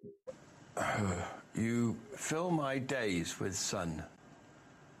 You fill my days with sun.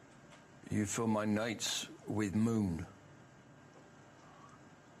 You fill my nights with moon.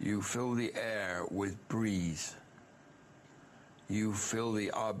 You fill the air with breeze. You fill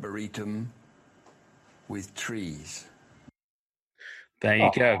the arboretum with trees. There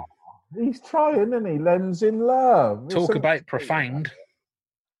you go. He's trying, isn't he? Len's in love. Talk about profound.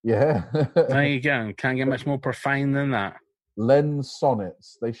 Yeah. There you go. Can't get much more profound than that. Len's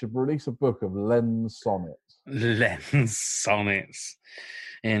sonnets. They should release a book of Len's sonnets. Len's sonnets.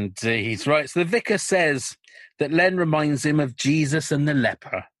 Indeed. Right, so the vicar says that Len reminds him of Jesus and the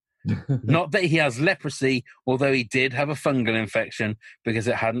leper. Not that he has leprosy, although he did have a fungal infection because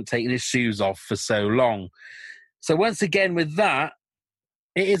it hadn't taken his shoes off for so long. So once again with that,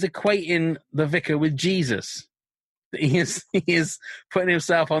 it is equating the vicar with Jesus. He is putting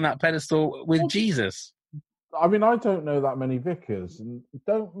himself on that pedestal with Jesus. I mean, I don't know that many vicars. And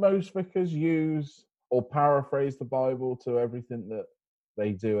don't most vicars use or paraphrase the Bible to everything that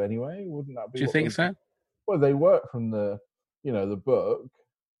they do anyway? Wouldn't that be? Do you think so? Well, they work from the book,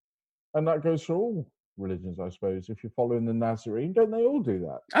 and that goes for all religions, I suppose. If you're following the Nazarene, don't they all do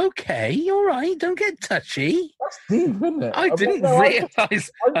that? Okay, all right. Don't get touchy. That's deep, isn't it? I didn't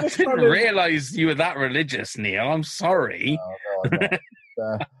realize you were that religious, Neil. I'm sorry.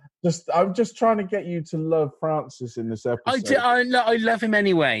 No, I'm just trying to get you to love Francis in this episode. I love him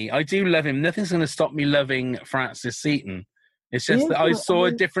anyway. I do love him. Nothing's going to stop me loving Francis Seaton. It's just that I saw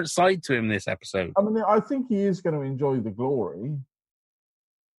a different side to him this episode. I mean, I think he is going to enjoy the glory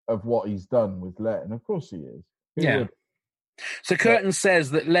of what he's done with Len. Of course he is. Yeah. So Curtin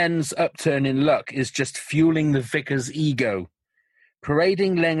says that Len's upturn in luck is just fueling the vicar's ego.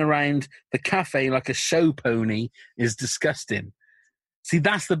 Parading Len around the cafe like a show pony is disgusting. See,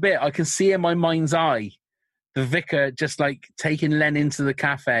 that's the bit I can see in my mind's eye. The vicar just like taking Len into the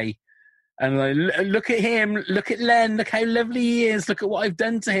cafe and like, look at him, look at Len, look how lovely he is, look at what I've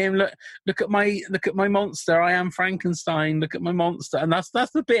done to him, look at my monster, I am Frankenstein, look at my monster. And that's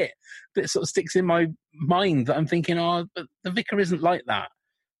the bit that sort of sticks in my mind that I'm thinking, but the vicar isn't like that.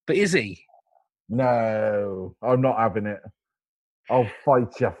 But is he? No, I'm not having it. I'll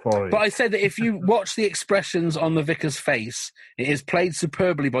fight you for it. But I said that if you watch the expressions on the vicar's face, it is played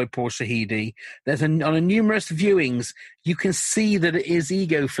superbly by Paul Shahidi. On numerous viewings, you can see that it is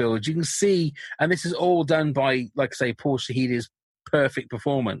ego-filled. You can see, and this is all done by, like I say, Paul Shahidi's perfect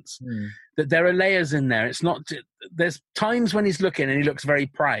performance, that there are layers in there. It's not. There's times when he's looking and he looks very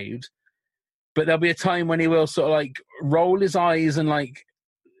proud, but there'll be a time when he will sort of like roll his eyes and like,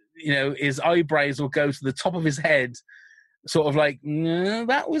 his eyebrows will go to the top of his head, sort of like, no,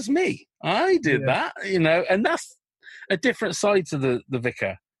 that was me. I did that, and that's a different side to the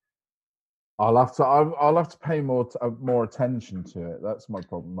vicar. I'll have to pay more attention to it. That's my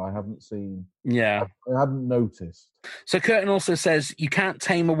problem. I haven't seen. Yeah, I hadn't noticed. So Curtin also says you can't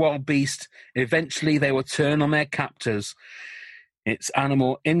tame a wild beast. Eventually, they will turn on their captors. It's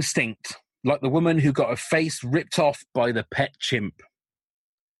animal instinct, like the woman who got her face ripped off by the pet chimp.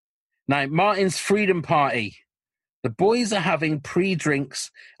 Now, Martin's freedom party. The boys are having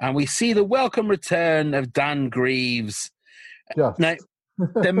pre-drinks, and we see the welcome return of Dan Greaves. Just. Now,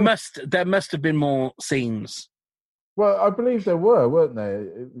 there must have been more scenes. Well, I believe there weren't there?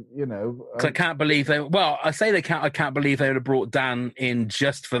 I can't believe they. Well, I say they can't. I can't believe they would have brought Dan in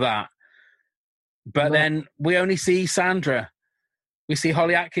just for that. But then we only see Sandra. We see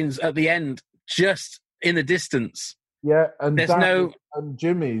Holly Atkins at the end, just in the distance. Yeah, and there's and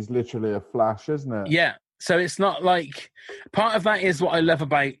Jimmy's literally a flash, isn't it? Yeah. So it's not like part of that is what I love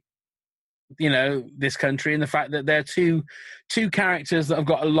about, this country and the fact that there are two characters that have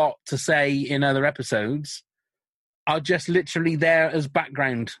got a lot to say in other episodes are just literally there as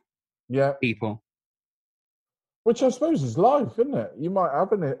background people. Which I suppose is life, isn't it? You might have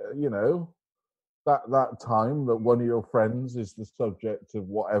that time that one of your friends is the subject of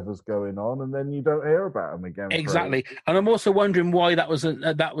whatever's going on, and then you don't hear about them again. Exactly. And I'm also wondering why that was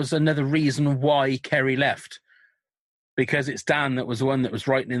another reason why Kerry left, because it's Dan that was the one that was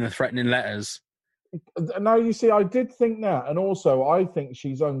writing in the threatening letters, Now, you see, I did think that. And also, I think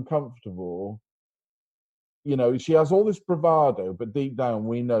she's uncomfortable. You know, she has all this bravado, but deep down,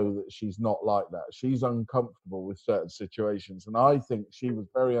 we know that she's not like that. She's uncomfortable with certain situations. And I think she was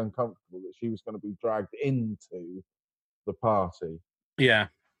very uncomfortable that she was going to be dragged into the party. Yeah.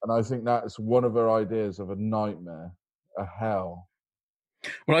 And I think that's one of her ideas of a nightmare, a hell.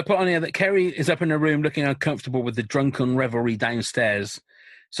 Well, I put on here that Kerry is up in her room looking uncomfortable with the drunken revelry downstairs.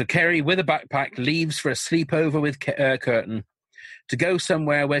 So Kerry, with a backpack, leaves for a sleepover with Curtin to go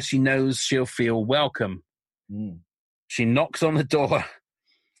somewhere where she knows she'll feel welcome. She knocks on the door,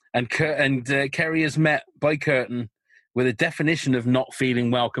 and Kerry is met by Curtin with a definition of not feeling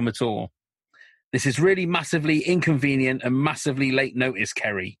welcome at all. This is really massively inconvenient and massively late notice,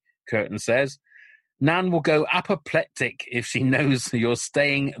 Kerry, Curtin says. Nan will go apoplectic if she knows you're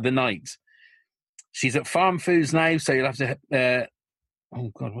staying the night. She's at Farm Foods now, so you'll have to...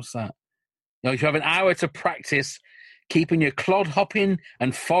 oh, God, what's that? No, you have an hour to practice keeping your clod hopping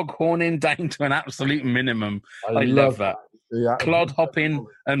and fog horning down to an absolute minimum. I love that. Yeah. Clod hopping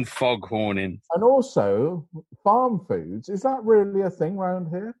and fog horning. And also, Farm Foods, is that really a thing around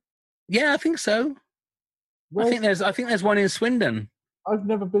here? Yeah, I think so. I think there's one in Swindon. I've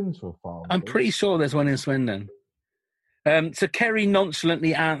never been to a farm. I'm pretty sure there's one in Swindon. So Kerry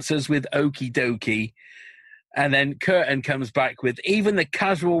nonchalantly answers with okie dokie. And then Curtin comes back with, even the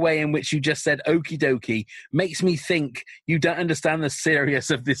casual way in which you just said okie dokie makes me think you don't understand the seriousness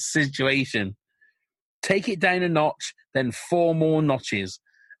of this situation. Take it down a notch, then 4 more notches,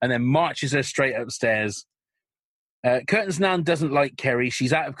 and then marches her straight upstairs. Curtin's Nan doesn't like Kerry.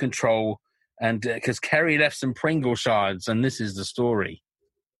 She's out of control, and because Kerry left some Pringle shards, and this is the story.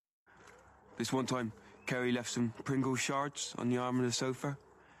 This one time, Kerry left some Pringle shards on the arm of the sofa.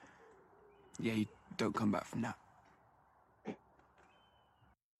 Yeah, you don't come back from that.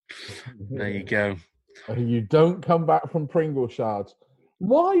 There you go. You don't come back from Pringle shards.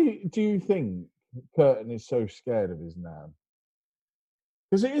 Why do you think Curtin is so scared of his Nan?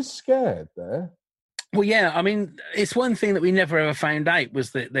 Because he is scared there. Well, yeah, I mean, it's one thing that we never ever found out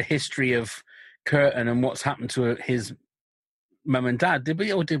was the history of Curtin and what's happened to his mum and dad. Did we?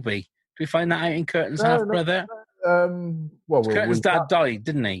 Did we find that out in Curtin's half-brother? Well, Curtin's dad died,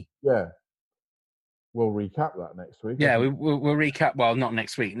 didn't he? Yeah. We'll recap that next week. Yeah, we'll recap. Well, not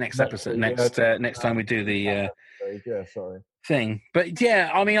next week. Next episode. Next time we do the thing. But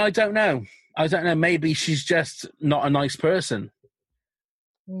yeah, I mean, I don't know. Maybe she's just not a nice person.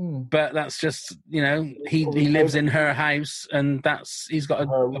 But that's just, you know, he lives in her house, and he's got to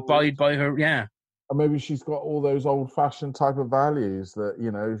abide by her. Yeah. And maybe she's got all those old-fashioned type of values that,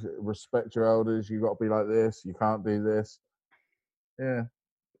 you know, respect your elders. You've got to be like this. You can't do this. Yeah.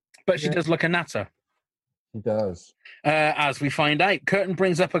 But she does look a natter. He does. As we find out, Curtin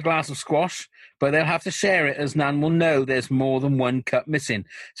brings up a glass of squash, but they'll have to share it as Nan will know there's more than one cup missing.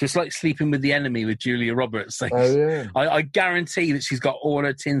 So it's like Sleeping with the Enemy with Julia Roberts. Like, I guarantee that she's got all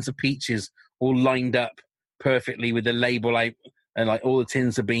her tins of peaches all lined up perfectly with the label out and like all the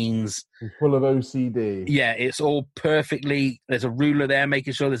tins of beans. Full of OCD. Yeah, it's all perfectly. There's a ruler there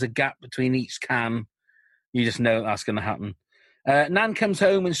making sure there's a gap between each can. You just know that's going to happen. Nan comes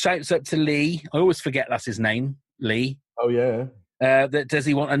home and shouts up to Lee. I always forget that's his name, Lee. Oh, yeah. That does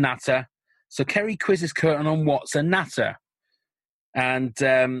he want a natter? So Kerry quizzes Curtin on what's a natter. And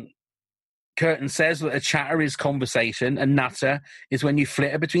Curtin says that a chatter is conversation. A natter is when you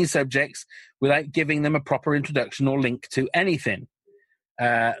flitter between subjects without giving them a proper introduction or link to anything.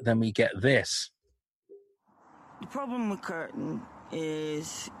 Then we get this. The problem with Curtin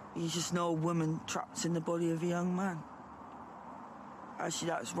is he's just no woman trapped in the body of a young man. Actually,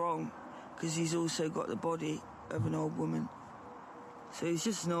 that's wrong, because he's also got the body of an old woman. So he's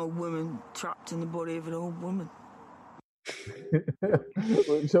just an old woman trapped in the body of an old woman.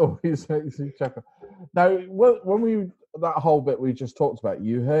 Which always makes me chuckle. Now, when that whole bit we just talked about,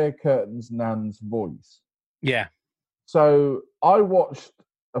 you hear Curtin's Nan's voice. Yeah. So I watched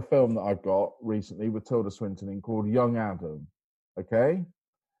a film that I've got recently with Tilda Swinton in called Young Adam. Okay?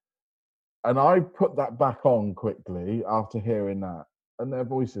 And I put that back on quickly after hearing that. And their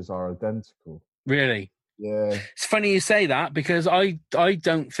voices are identical. Really? Yeah. It's funny you say that because I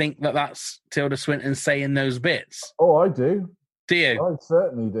don't think that's Tilda Swinton saying those bits. Oh, I do. Do you? I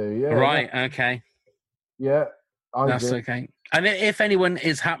certainly do, yeah. Right, okay. Yeah, that's okay. And if anyone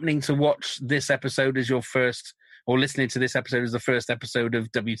is happening to watch this episode as your first, or listening to this episode as the first episode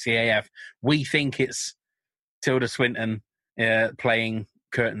of WTAF, we think it's Tilda Swinton playing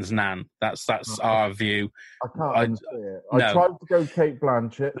Curtin's Nan. That's our view. I can't see it. I tried to go Kate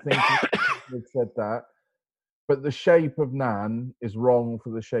Blanchett, thinking they'd said that, but the shape of Nan is wrong for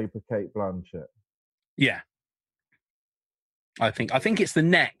the shape of Kate Blanchett. Yeah. I think it's the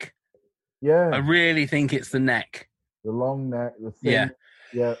neck. Yeah. I really think it's the neck. The long neck, the thin.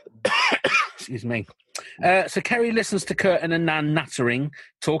 Yeah. Excuse me. So Kerry listens to Curtin and Nan nattering,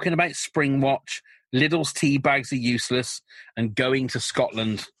 talking about Springwatch, Lidl's tea bags are useless, and going to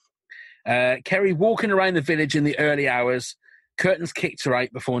Scotland. Kerry walking around the village in the early hours. Curtin's kicked her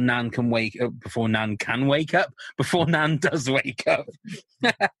out before Nan can wake up. Before Nan does wake up.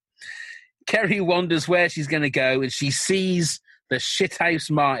 Kerry wonders where she's going to go, and she sees the shithouse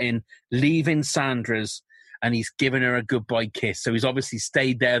Martin leaving Sandra's, and he's given her a goodbye kiss. So he's obviously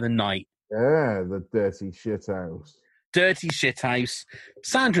stayed there the night. Yeah, the dirty shithouse. Dirty shithouse.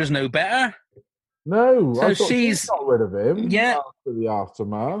 Sandra's no better. No, so I thought she's got rid of him. Yeah. After the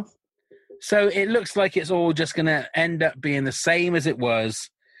aftermath. So it looks like it's all just going to end up being the same as it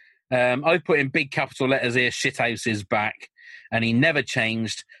was. I put in big capital letters here, shithouse is back, and he never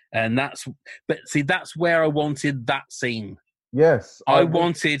changed. And that's where I wanted that scene. Yes. I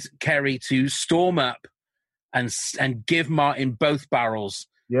wanted Kerry to storm up and give Martin both barrels.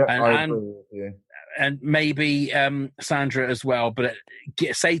 Yeah, I agree with you. And maybe Sandra as well, but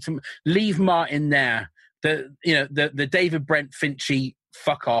leave Martin there. The David Brent Finchy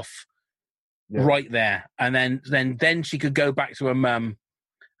fuck off right there, and then she could go back to her mum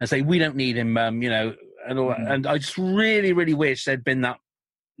and say, "We don't need him, mum," and all. And I just really, really wish there'd been that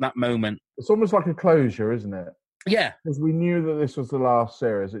moment. It's almost like a closure, isn't it? Yeah, because we knew that this was the last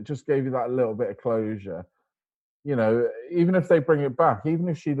series. It just gave you that little bit of closure. Even if they bring it back, even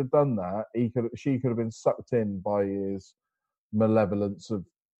if she'd have done that, she could have been sucked in by his malevolence of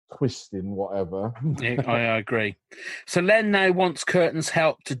twisting whatever. I agree. So Len now wants Curtin's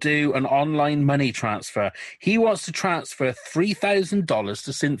help to do an online money transfer. He wants to transfer $3,000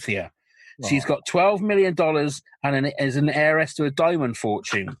 to Cynthia. Oh. She's got $12 million and is an heiress to a diamond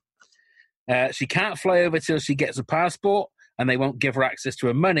fortune. She can't fly over till she gets a passport, and they won't give her access to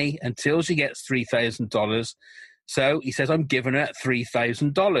her money until she gets $3,000. So he says, "I'm giving her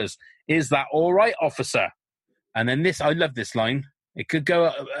 $3,000. Is that all right, officer?" And then I love this line. It could go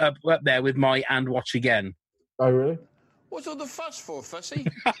up there with my "and watch again." Oh, really? What's all the fuss for, Fussy?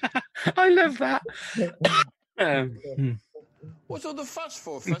 I love that. What's all the fuss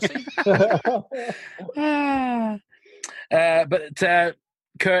for, Fussy? But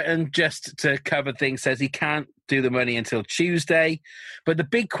Curtin, just to cover things, says he can't do the money until Tuesday. But the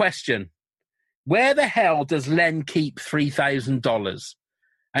big question, where the hell does Len keep $3,000?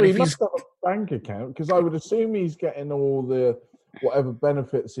 And he must have a bank account, because I would assume he's getting all the whatever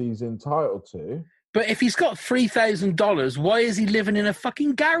benefits he's entitled to. But if he's got $3,000, why is he living in a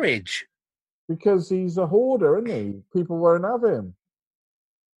fucking garage? Because he's a hoarder, isn't he? People won't have him.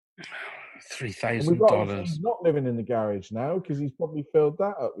 $3,000. He's not living in the garage now because he's probably filled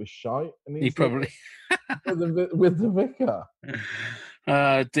that up with shite. And he probably with the vicar.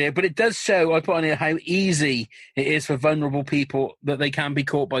 Dear, but it does show. I put on here how easy it is for vulnerable people that they can be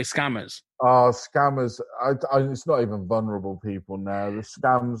caught by scammers. Oh, scammers! It's not even vulnerable people now. The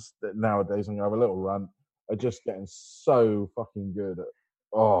scams that nowadays, I'm gonna have a little rant, are just getting so fucking good at.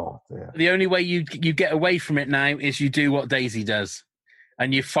 Oh dear! The only way you get away from it now is you do what Daisy does.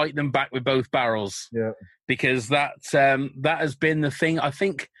 And you fight them back with both barrels. Yeah. Because that has been the thing. I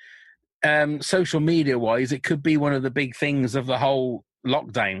think social media wise, it could be one of the big things of the whole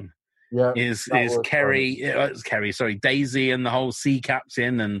lockdown. Yeah. Is Daisy and the whole sea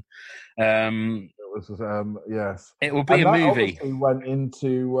captain and it was yes. It will be a movie. Obviously went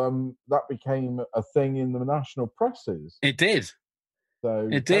into that became a thing in the national presses. It did. So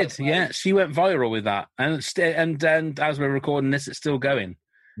it did, yeah. She went viral with that, and as we're recording this, it's still going.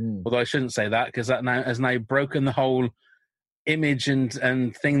 Although I shouldn't say that because that has now broken the whole image and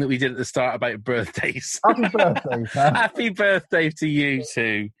thing that we did at the start about birthdays. Happy birthday, sir. Happy birthday to you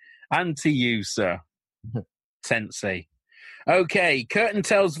too, and to you, sir. Sensei. Okay, Curtin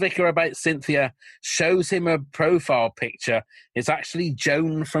tells Vicar about Cynthia, shows him a profile picture. It's actually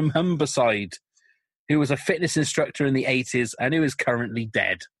Joan from Humberside, who was a fitness instructor in the 80s and who is currently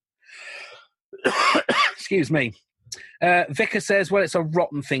dead. Excuse me. Vicar says, well, it's a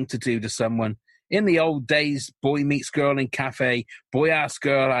rotten thing to do to someone. In the old days, boy meets girl in cafe, boy asks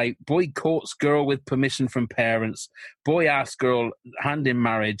girl out, boy courts girl with permission from parents, boy asks girl hand in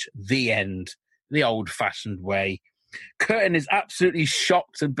marriage, the end. The old-fashioned way. Curtin is absolutely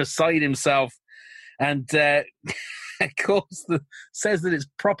shocked and beside himself and of course says that it's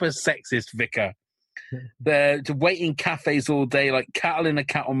proper sexist, Vicar. They're to wait in cafes all day like cattle in a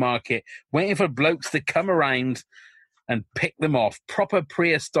cattle market, waiting for blokes to come around and pick them off. Proper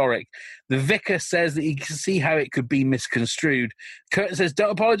prehistoric. The vicar says that he can see how it could be misconstrued. Curtin says,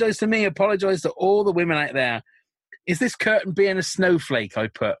 don't apologise to me, apologise to all the women out there. Is this Curtin being a snowflake, I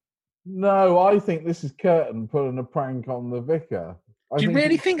put? No, I think this is Curtin putting a prank on the vicar. Do you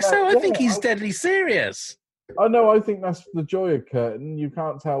really think so? I think he's deadly serious. I know, I think that's the joy of Curtin. You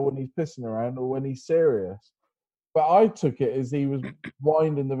can't tell when he's pissing around or when he's serious. But I took it as he was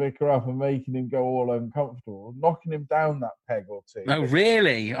winding the vicar up and making him go all uncomfortable, knocking him down that peg or two. Oh,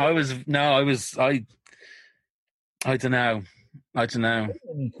 really? I don't know.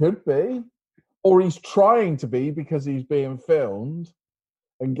 He could be. Or he's trying to be because he's being filmed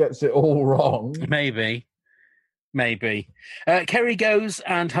and gets it all wrong. Maybe. Kerry goes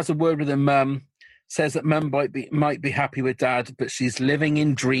and has a word with her mum, says that mum might be happy with dad, but she's living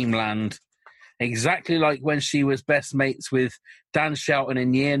in dreamland. Exactly like when she was best mates with Dan Shelton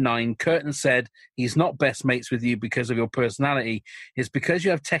in Year 9, Curtin said he's not best mates with you because of your personality. It's because you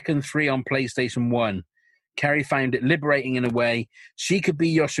have Tekken 3 on PlayStation 1. Kerry found it liberating in a way. She could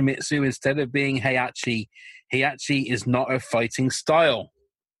be Yoshimitsu instead of being Heihachi. Heihachi is not her fighting style.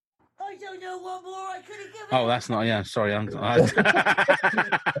 I don't know what more I could have given. Oh, that's not, yeah, sorry.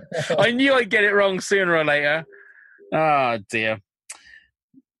 I knew I'd get it wrong sooner or later. Oh, dear.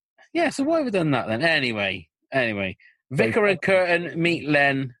 Yeah, so why have we done that then? Anyway. Vicar and Curtin meet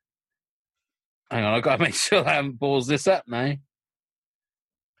Len. Hang on, I've got to make sure I haven't balls this up now.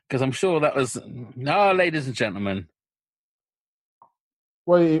 Because I'm sure that was... No, ladies and gentlemen.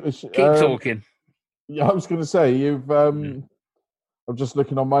 Well, it was, keep talking. Yeah, I was going to say, you've... I'm just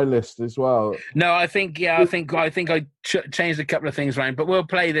looking on my list as well. No, I think I changed a couple of things around, but we'll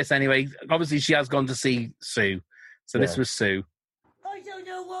play this anyway. Obviously, she has gone to see Sue. So This was Sue. I don't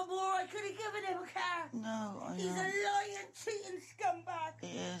know what more I could have given him, Car. No, I know. He's a lying, cheating scumbag.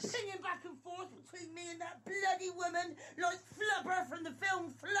 He is. Singing back and forth between me and that bloody woman like Flubber from the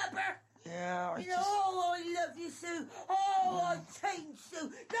film Flubber. Yeah, oh, I love you, Sue. Oh, I changed,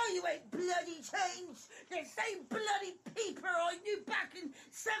 Sue. No, you ain't bloody changed. The same bloody peeper I knew back in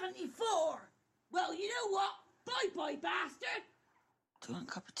 74. Well, you know what? Bye-bye, bastard. Do you want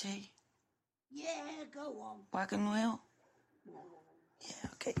a cup of tea? Yeah, go on. Wagon wheel? Yeah,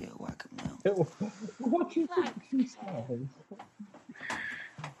 I'll get you a wagon wheel. What do you think she says?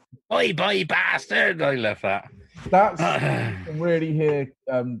 Bye, bastard. I love that. That's you can really hear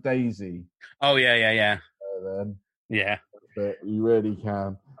Daisy. Oh, yeah. Then. Yeah. But you really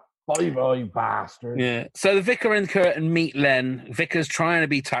can. Bye, bastard. Yeah. So the vicar and Curtin meet Len. Vicar's trying to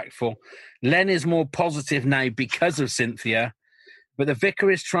be tactful. Len is more positive now because of Cynthia. But the vicar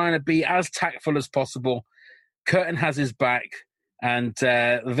is trying to be as tactful as possible. Curtin has his back. And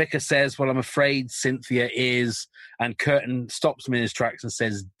the vicar says, well, I'm afraid Cynthia is... And Curtin stops him in his tracks and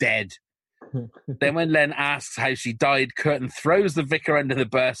says, dead. Then when Len asks how she died, Curtin throws the vicar under the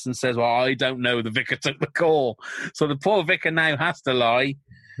bus and says, well, I don't know. The vicar took the call. So the poor vicar now has to lie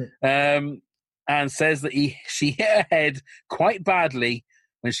and says that she hit her head quite badly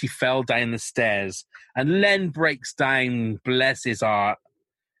when she fell down the stairs. And Len breaks down, bless his heart.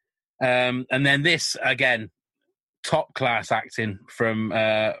 And then this, again, top-class acting from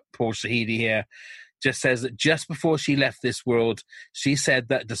Paul Shahidi here. Just says that just before she left this world, she said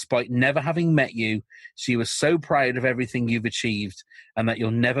that despite never having met you, she was so proud of everything you've achieved and that you'll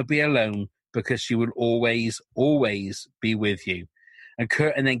never be alone because she will always, always be with you. And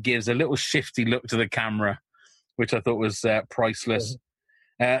Curtin then gives a little shifty look to the camera, which I thought was priceless.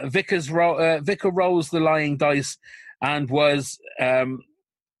 Vicar rolls the lying dice and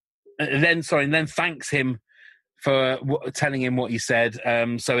then thanks him for telling him what he said.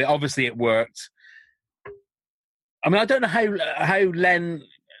 So it worked. I mean, I don't know how Len...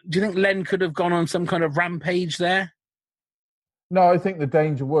 Do you think Len could have gone on some kind of rampage there? No, I think the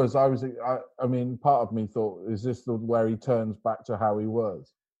danger was... I mean, part of me thought, is this where he turns back to how he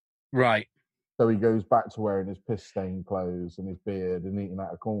was? Right. So he goes back to wearing his piss-stained clothes and his beard and eating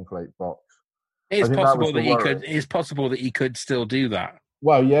out a cornflake box. It's possible that he could still do that.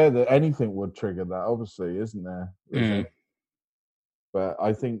 Well, yeah, anything would trigger that, obviously, isn't there? But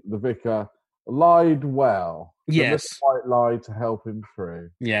I think the vicar lied well. Yes. The vicar lied to help him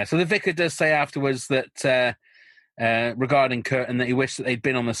through. Yeah, so the vicar does say afterwards that regarding Curtin that he wished that they'd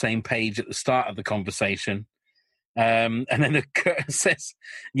been on the same page at the start of the conversation. And then the Curtin says,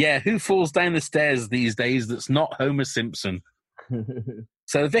 yeah, who falls down the stairs these days that's not Homer Simpson?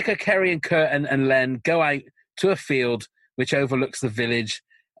 So the vicar, Kerry and Curtin and Len go out to a field which overlooks the village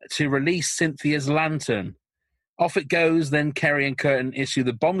to release Cynthia's lantern. Off it goes, then Kerry and Curtin issue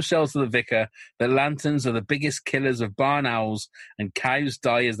the bombshells to the vicar that lanterns are the biggest killers of barn owls and cows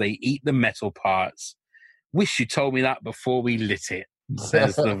die as they eat the metal parts. Wish you told me that before we lit it,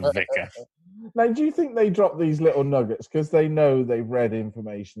 says the vicar. Now, do you think they drop these little nuggets because they know they've read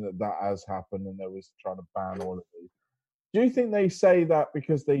information that has happened and they was trying to ban all of these? Do you think they say that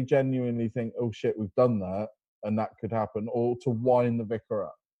because they genuinely think, oh shit, we've done that and that could happen, or to wind the vicar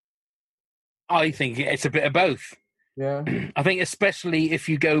up? I think it's a bit of both. Yeah. I think especially if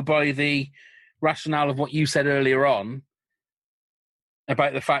you go by the rationale of what you said earlier on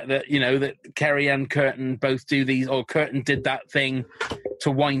about the fact that, that Kerry and Curtin both do these, or Curtin did that thing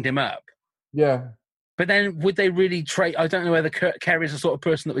to wind him up. Yeah. But then would they really I don't know whether Kerry's the sort of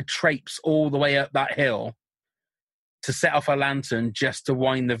person that would traipse all the way up that hill to set off a lantern just to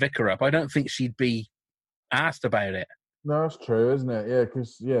wind the vicar up. I don't think she'd be asked about it. No, that's true, isn't it? Yeah,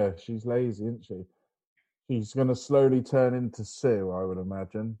 because, she's lazy, isn't she? She's going to slowly turn into Sue, I would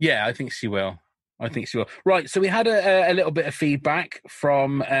imagine. Yeah, I think she will. Right, so we had a little bit of feedback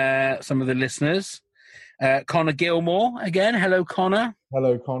from some of the listeners. Connor Gilmore, again. Hello, Connor.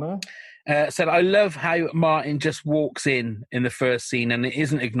 Hello, Connor. Said, I love how Martin just walks in the first scene and it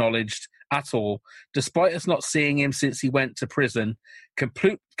isn't acknowledged at all, despite us not seeing him since he went to prison.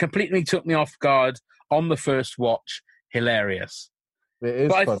 Completely took me off guard on the first watch. Hilarious. It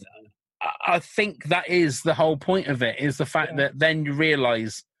is funny. I think that is the whole point of it, is the fact that then you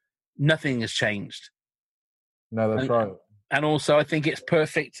realise nothing has changed. No, that's right. And also, I think it's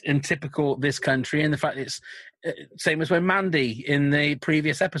perfect and typical this country, and the fact it's same as when Mandy in the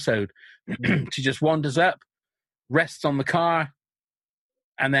previous episode. She just wanders up, rests on the car,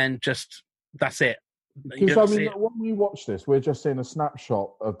 and then that's it. Because, when we watch this, we're just seeing a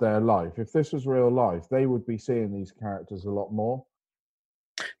snapshot of their life. If this was real life, they would be seeing these characters a lot more.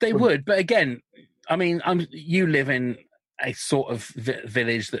 They would, but again, you live in a sort of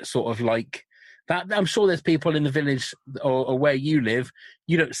village that's sort of like that. I'm sure there's people in the village or where you live,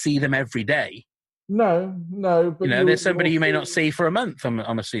 you don't see them every day. No, but there's somebody you may not see for a month. I'm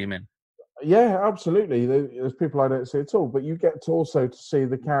assuming. Yeah, absolutely. There's people I don't see at all, but you get to also to see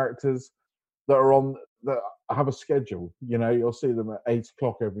the characters that have a schedule. You'll see them at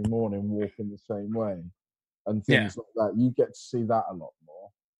 8:00 every morning walking the same way, and things like that. You get to see that a lot more.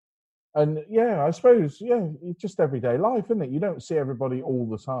 And I suppose, it's just everyday life, isn't it? You don't see everybody all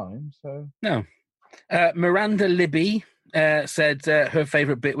the time, so no. Miranda Libby said her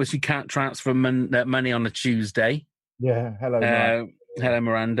favourite bit was you can't transfer money on a Tuesday. Yeah, hello,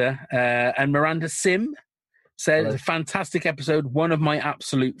 Miranda. And Miranda Sim said, hello. Fantastic episode, one of my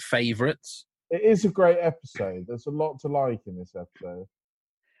absolute favourites. It is a great episode. There's a lot to like in this episode.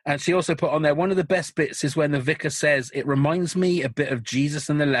 And she also put on there, one of the best bits is when the vicar says, it reminds me a bit of Jesus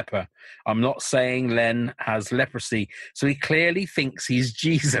and the leper. I'm not saying Len has leprosy. So he clearly thinks he's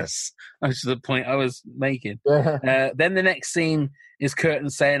Jesus. That's the point I was making. Yeah. Then the next scene is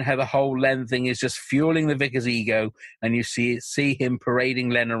Curtin saying how the whole Len thing is just fueling the vicar's ego. And you see him parading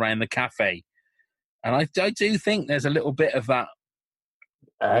Len around the cafe. And I do think there's a little bit of that.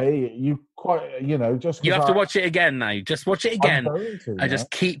 Hey, you just... You have to watch it again now. Just watch it again and just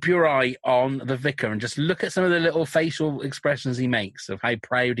keep your eye on the vicar and just look at some of the little facial expressions he makes of how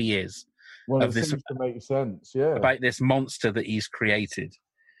proud he is of this. Seems to make sense, about this monster that he's created.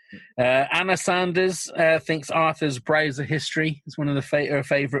 Anna Sanders thinks Arthur's browser history is one of her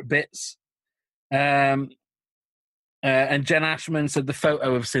favourite bits. And Jen Ashman said the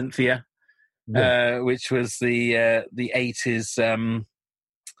photo of Cynthia, which was the 80s...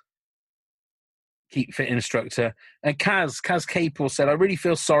 Keep Fit instructor. And Kaz Capel said, I really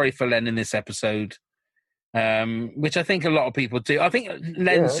feel sorry for Len in this episode, which I think a lot of people do. I think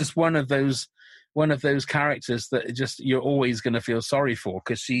Len's just one of those characters that just you're always going to feel sorry for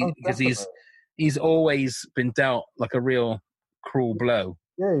because he's always been dealt like a real cruel blow.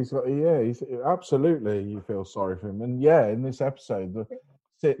 Yeah, he's absolutely, you feel sorry for him. And in this episode,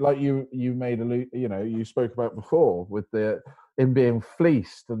 like you made you spoke about before with him being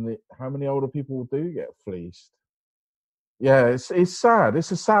fleeced, and how many older people do get fleeced. Yeah, it's sad.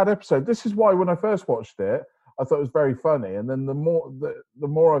 It's a sad episode. This is why when I first watched it, I thought it was very funny, and then the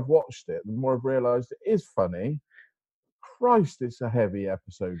more I've watched it, the more I've realised it is funny. Christ, it's a heavy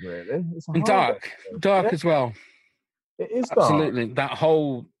episode, really. It's a dark as well. It is absolutely dark. That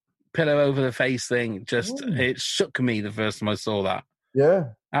whole pillow over the face thing it shook me the first time I saw that. Yeah,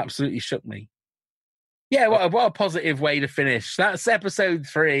 absolutely shook me. Yeah, what a positive way to finish. That's episode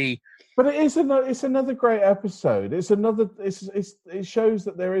 3. But it's another great episode. It shows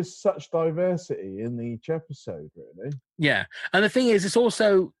that there is such diversity in each episode, really. Yeah, and the thing is, it's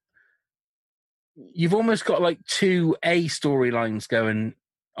also you've almost got like 2 A storylines going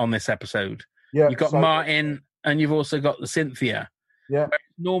on this episode. Yeah, you've got Martin, and you've also got the Cynthia. Yeah.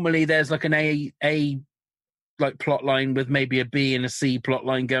 Normally, there's like an A like plot line with maybe a B and a C plot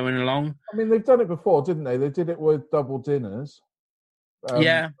line going along. I mean, they've done it before, didn't they? They did it with Double Dinners.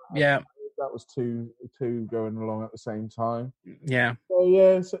 Yeah. That was two going along at the same time. Yeah. So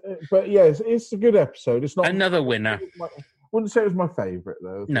yes, but yes, it's a good episode. It's not another winner. Wouldn't say it was my favourite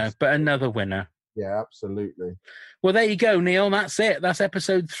though. No, but another winner. Yeah, absolutely. Well, there you go, Neil. That's it. That's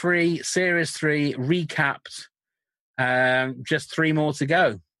episode 3, series 3, recapped. Just 3 more to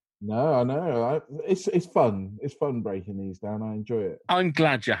go. No, I know. It's fun. It's fun breaking these down. I enjoy it. I'm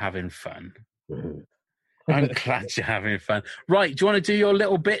glad you're having fun. I'm glad you're having fun. Right, do you want to do your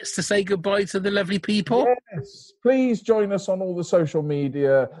little bits to say goodbye to the lovely people? Yes. Please join us on all the social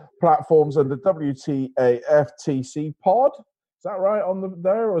media platforms under WTAFTC Pod. Is that right on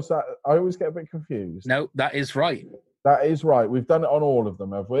there, or is that... I always get a bit confused. No, that is right. That is right. We've done it on all of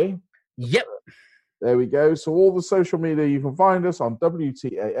them, have we? Yep. There we go. So all the social media, you can find us on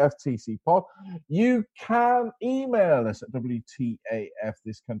WTAFTC Pod. You can email us at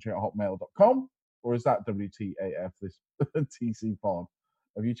WTAFthiscountry@hotmail.com. Or is that WTAF this TC Pod?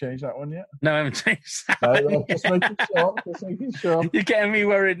 Have you changed that one yet? No, I haven't changed that. No, just making sure. You're getting me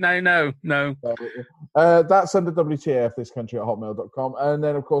worried now. No. That's under WTAFthiscountry@hotmail.com. And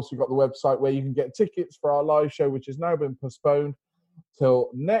then, of course, we've got the website where you can get tickets for our live show, which has now been postponed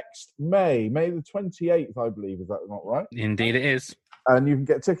till next May the 28th, I believe. Is that not right? Indeed it is. And you can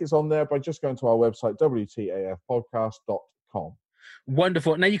get tickets on there by just going to our website, WTAFpodcast.com.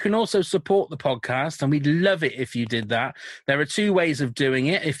 Wonderful. Now, you can also support the podcast, and we'd love it if you did that. There are 2 ways of doing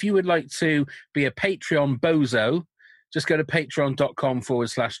it. If you would like to be a Patreon bozo, just go to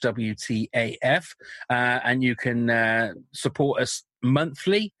patreon.com/WTAF, and you can support us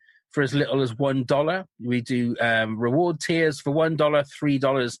monthly for as little as $1. We do reward tiers for $1,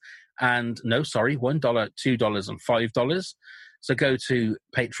 $3, $1, $2, and $5. So go to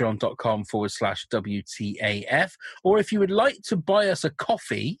patreon.com/WTAF. Or if you would like to buy us a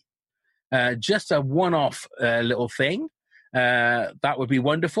coffee, just a one-off little thing, that would be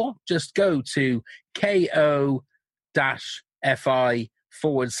wonderful. Just go to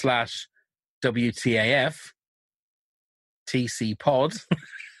ko-fi/WTAF TC Pod.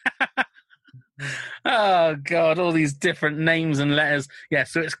 Oh, God, all these different names and letters. Yeah,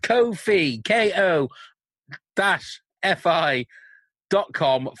 so it's Ko-fi,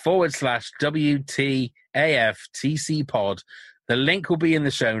 ko-fi.com/WTAF TC Pod. The link will be in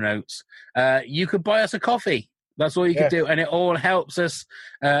the show notes. You could buy us a coffee. That's all you could do. And it all helps us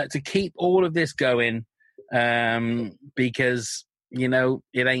to keep all of this going because, you know,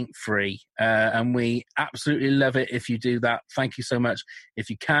 it ain't free. And we absolutely love it if you do that. Thank you so much. If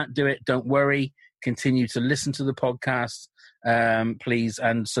you can't do it, don't worry. Continue to listen to the podcast, please,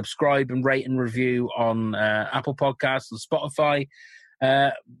 and subscribe and rate and review on Apple Podcasts and Spotify.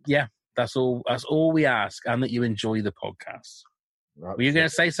 That's all we ask, and that you enjoy the podcast. Right. Were you going to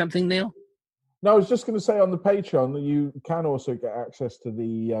say something, Neil? No, I was just going to say on the Patreon that you can also get access to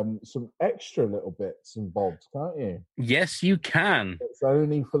the some extra little bits and bobs, can't you? Yes, you can. It's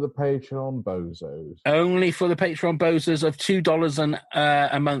only for the Patreon bozos. Only for the Patreon bozos of $2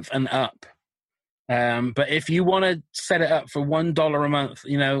 a month and up. But if you want to set it up for $1 a month,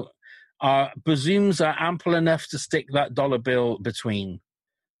 you know, our bazooms are ample enough to stick that dollar bill between.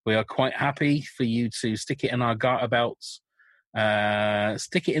 We are quite happy for you to stick it in our garter belts.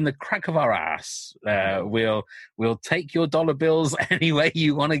 Stick it in the crack of our ass. We'll take your dollar bills any way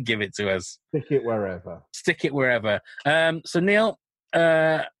you want to give it to us. Stick it wherever. So Neil,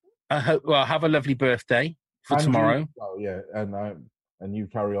 I hope have a lovely birthday for tomorrow. And you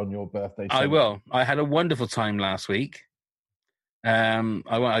carry on your birthday. I will. I had a wonderful time last week. I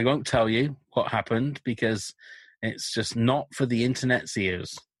won't tell you what happened because it's just not for the internet's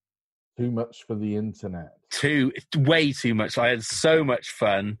ears. Too much for the internet. Way too much. I had so much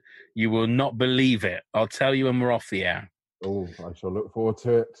fun. You will not believe it. I'll tell you when we're off the air. Oh, I shall look forward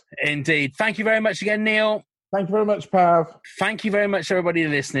to it. Indeed. Thank you very much again, Neil. Thank you very much, Pav. Thank you very much, everybody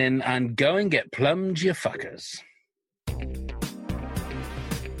listening, and go and get plumbed, you fuckers.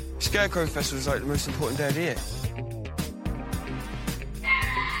 Scarecrow Festival is like the most important day of the year.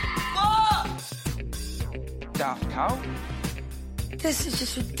 What? Daft Cow? This is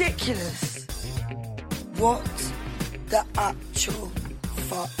just ridiculous. What the actual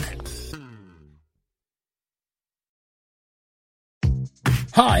fuck?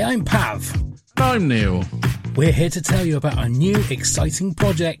 Hi, I'm Pav. I'm Neil. We're here to tell you about our new exciting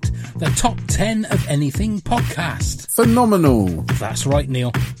project, the Top 10 of Anything podcast. Phenomenal. That's right,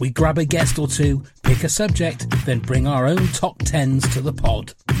 Neil. We grab a guest or two, pick a subject, then bring our own top 10s to the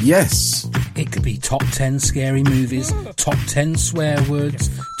pod. Yes. It could be top 10 scary movies, top 10 swear words,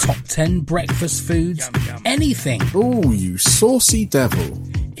 top 10 breakfast foods, anything. Oh, you saucy devil.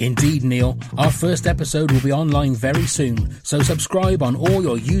 Indeed, Neil. Our first episode will be online very soon, so subscribe on all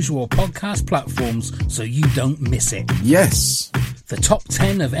your usual podcast platforms so you don't miss it. Yes. The Top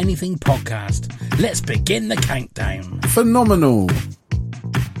 10 of Anything podcast. Let's begin the countdown. Phenomenal.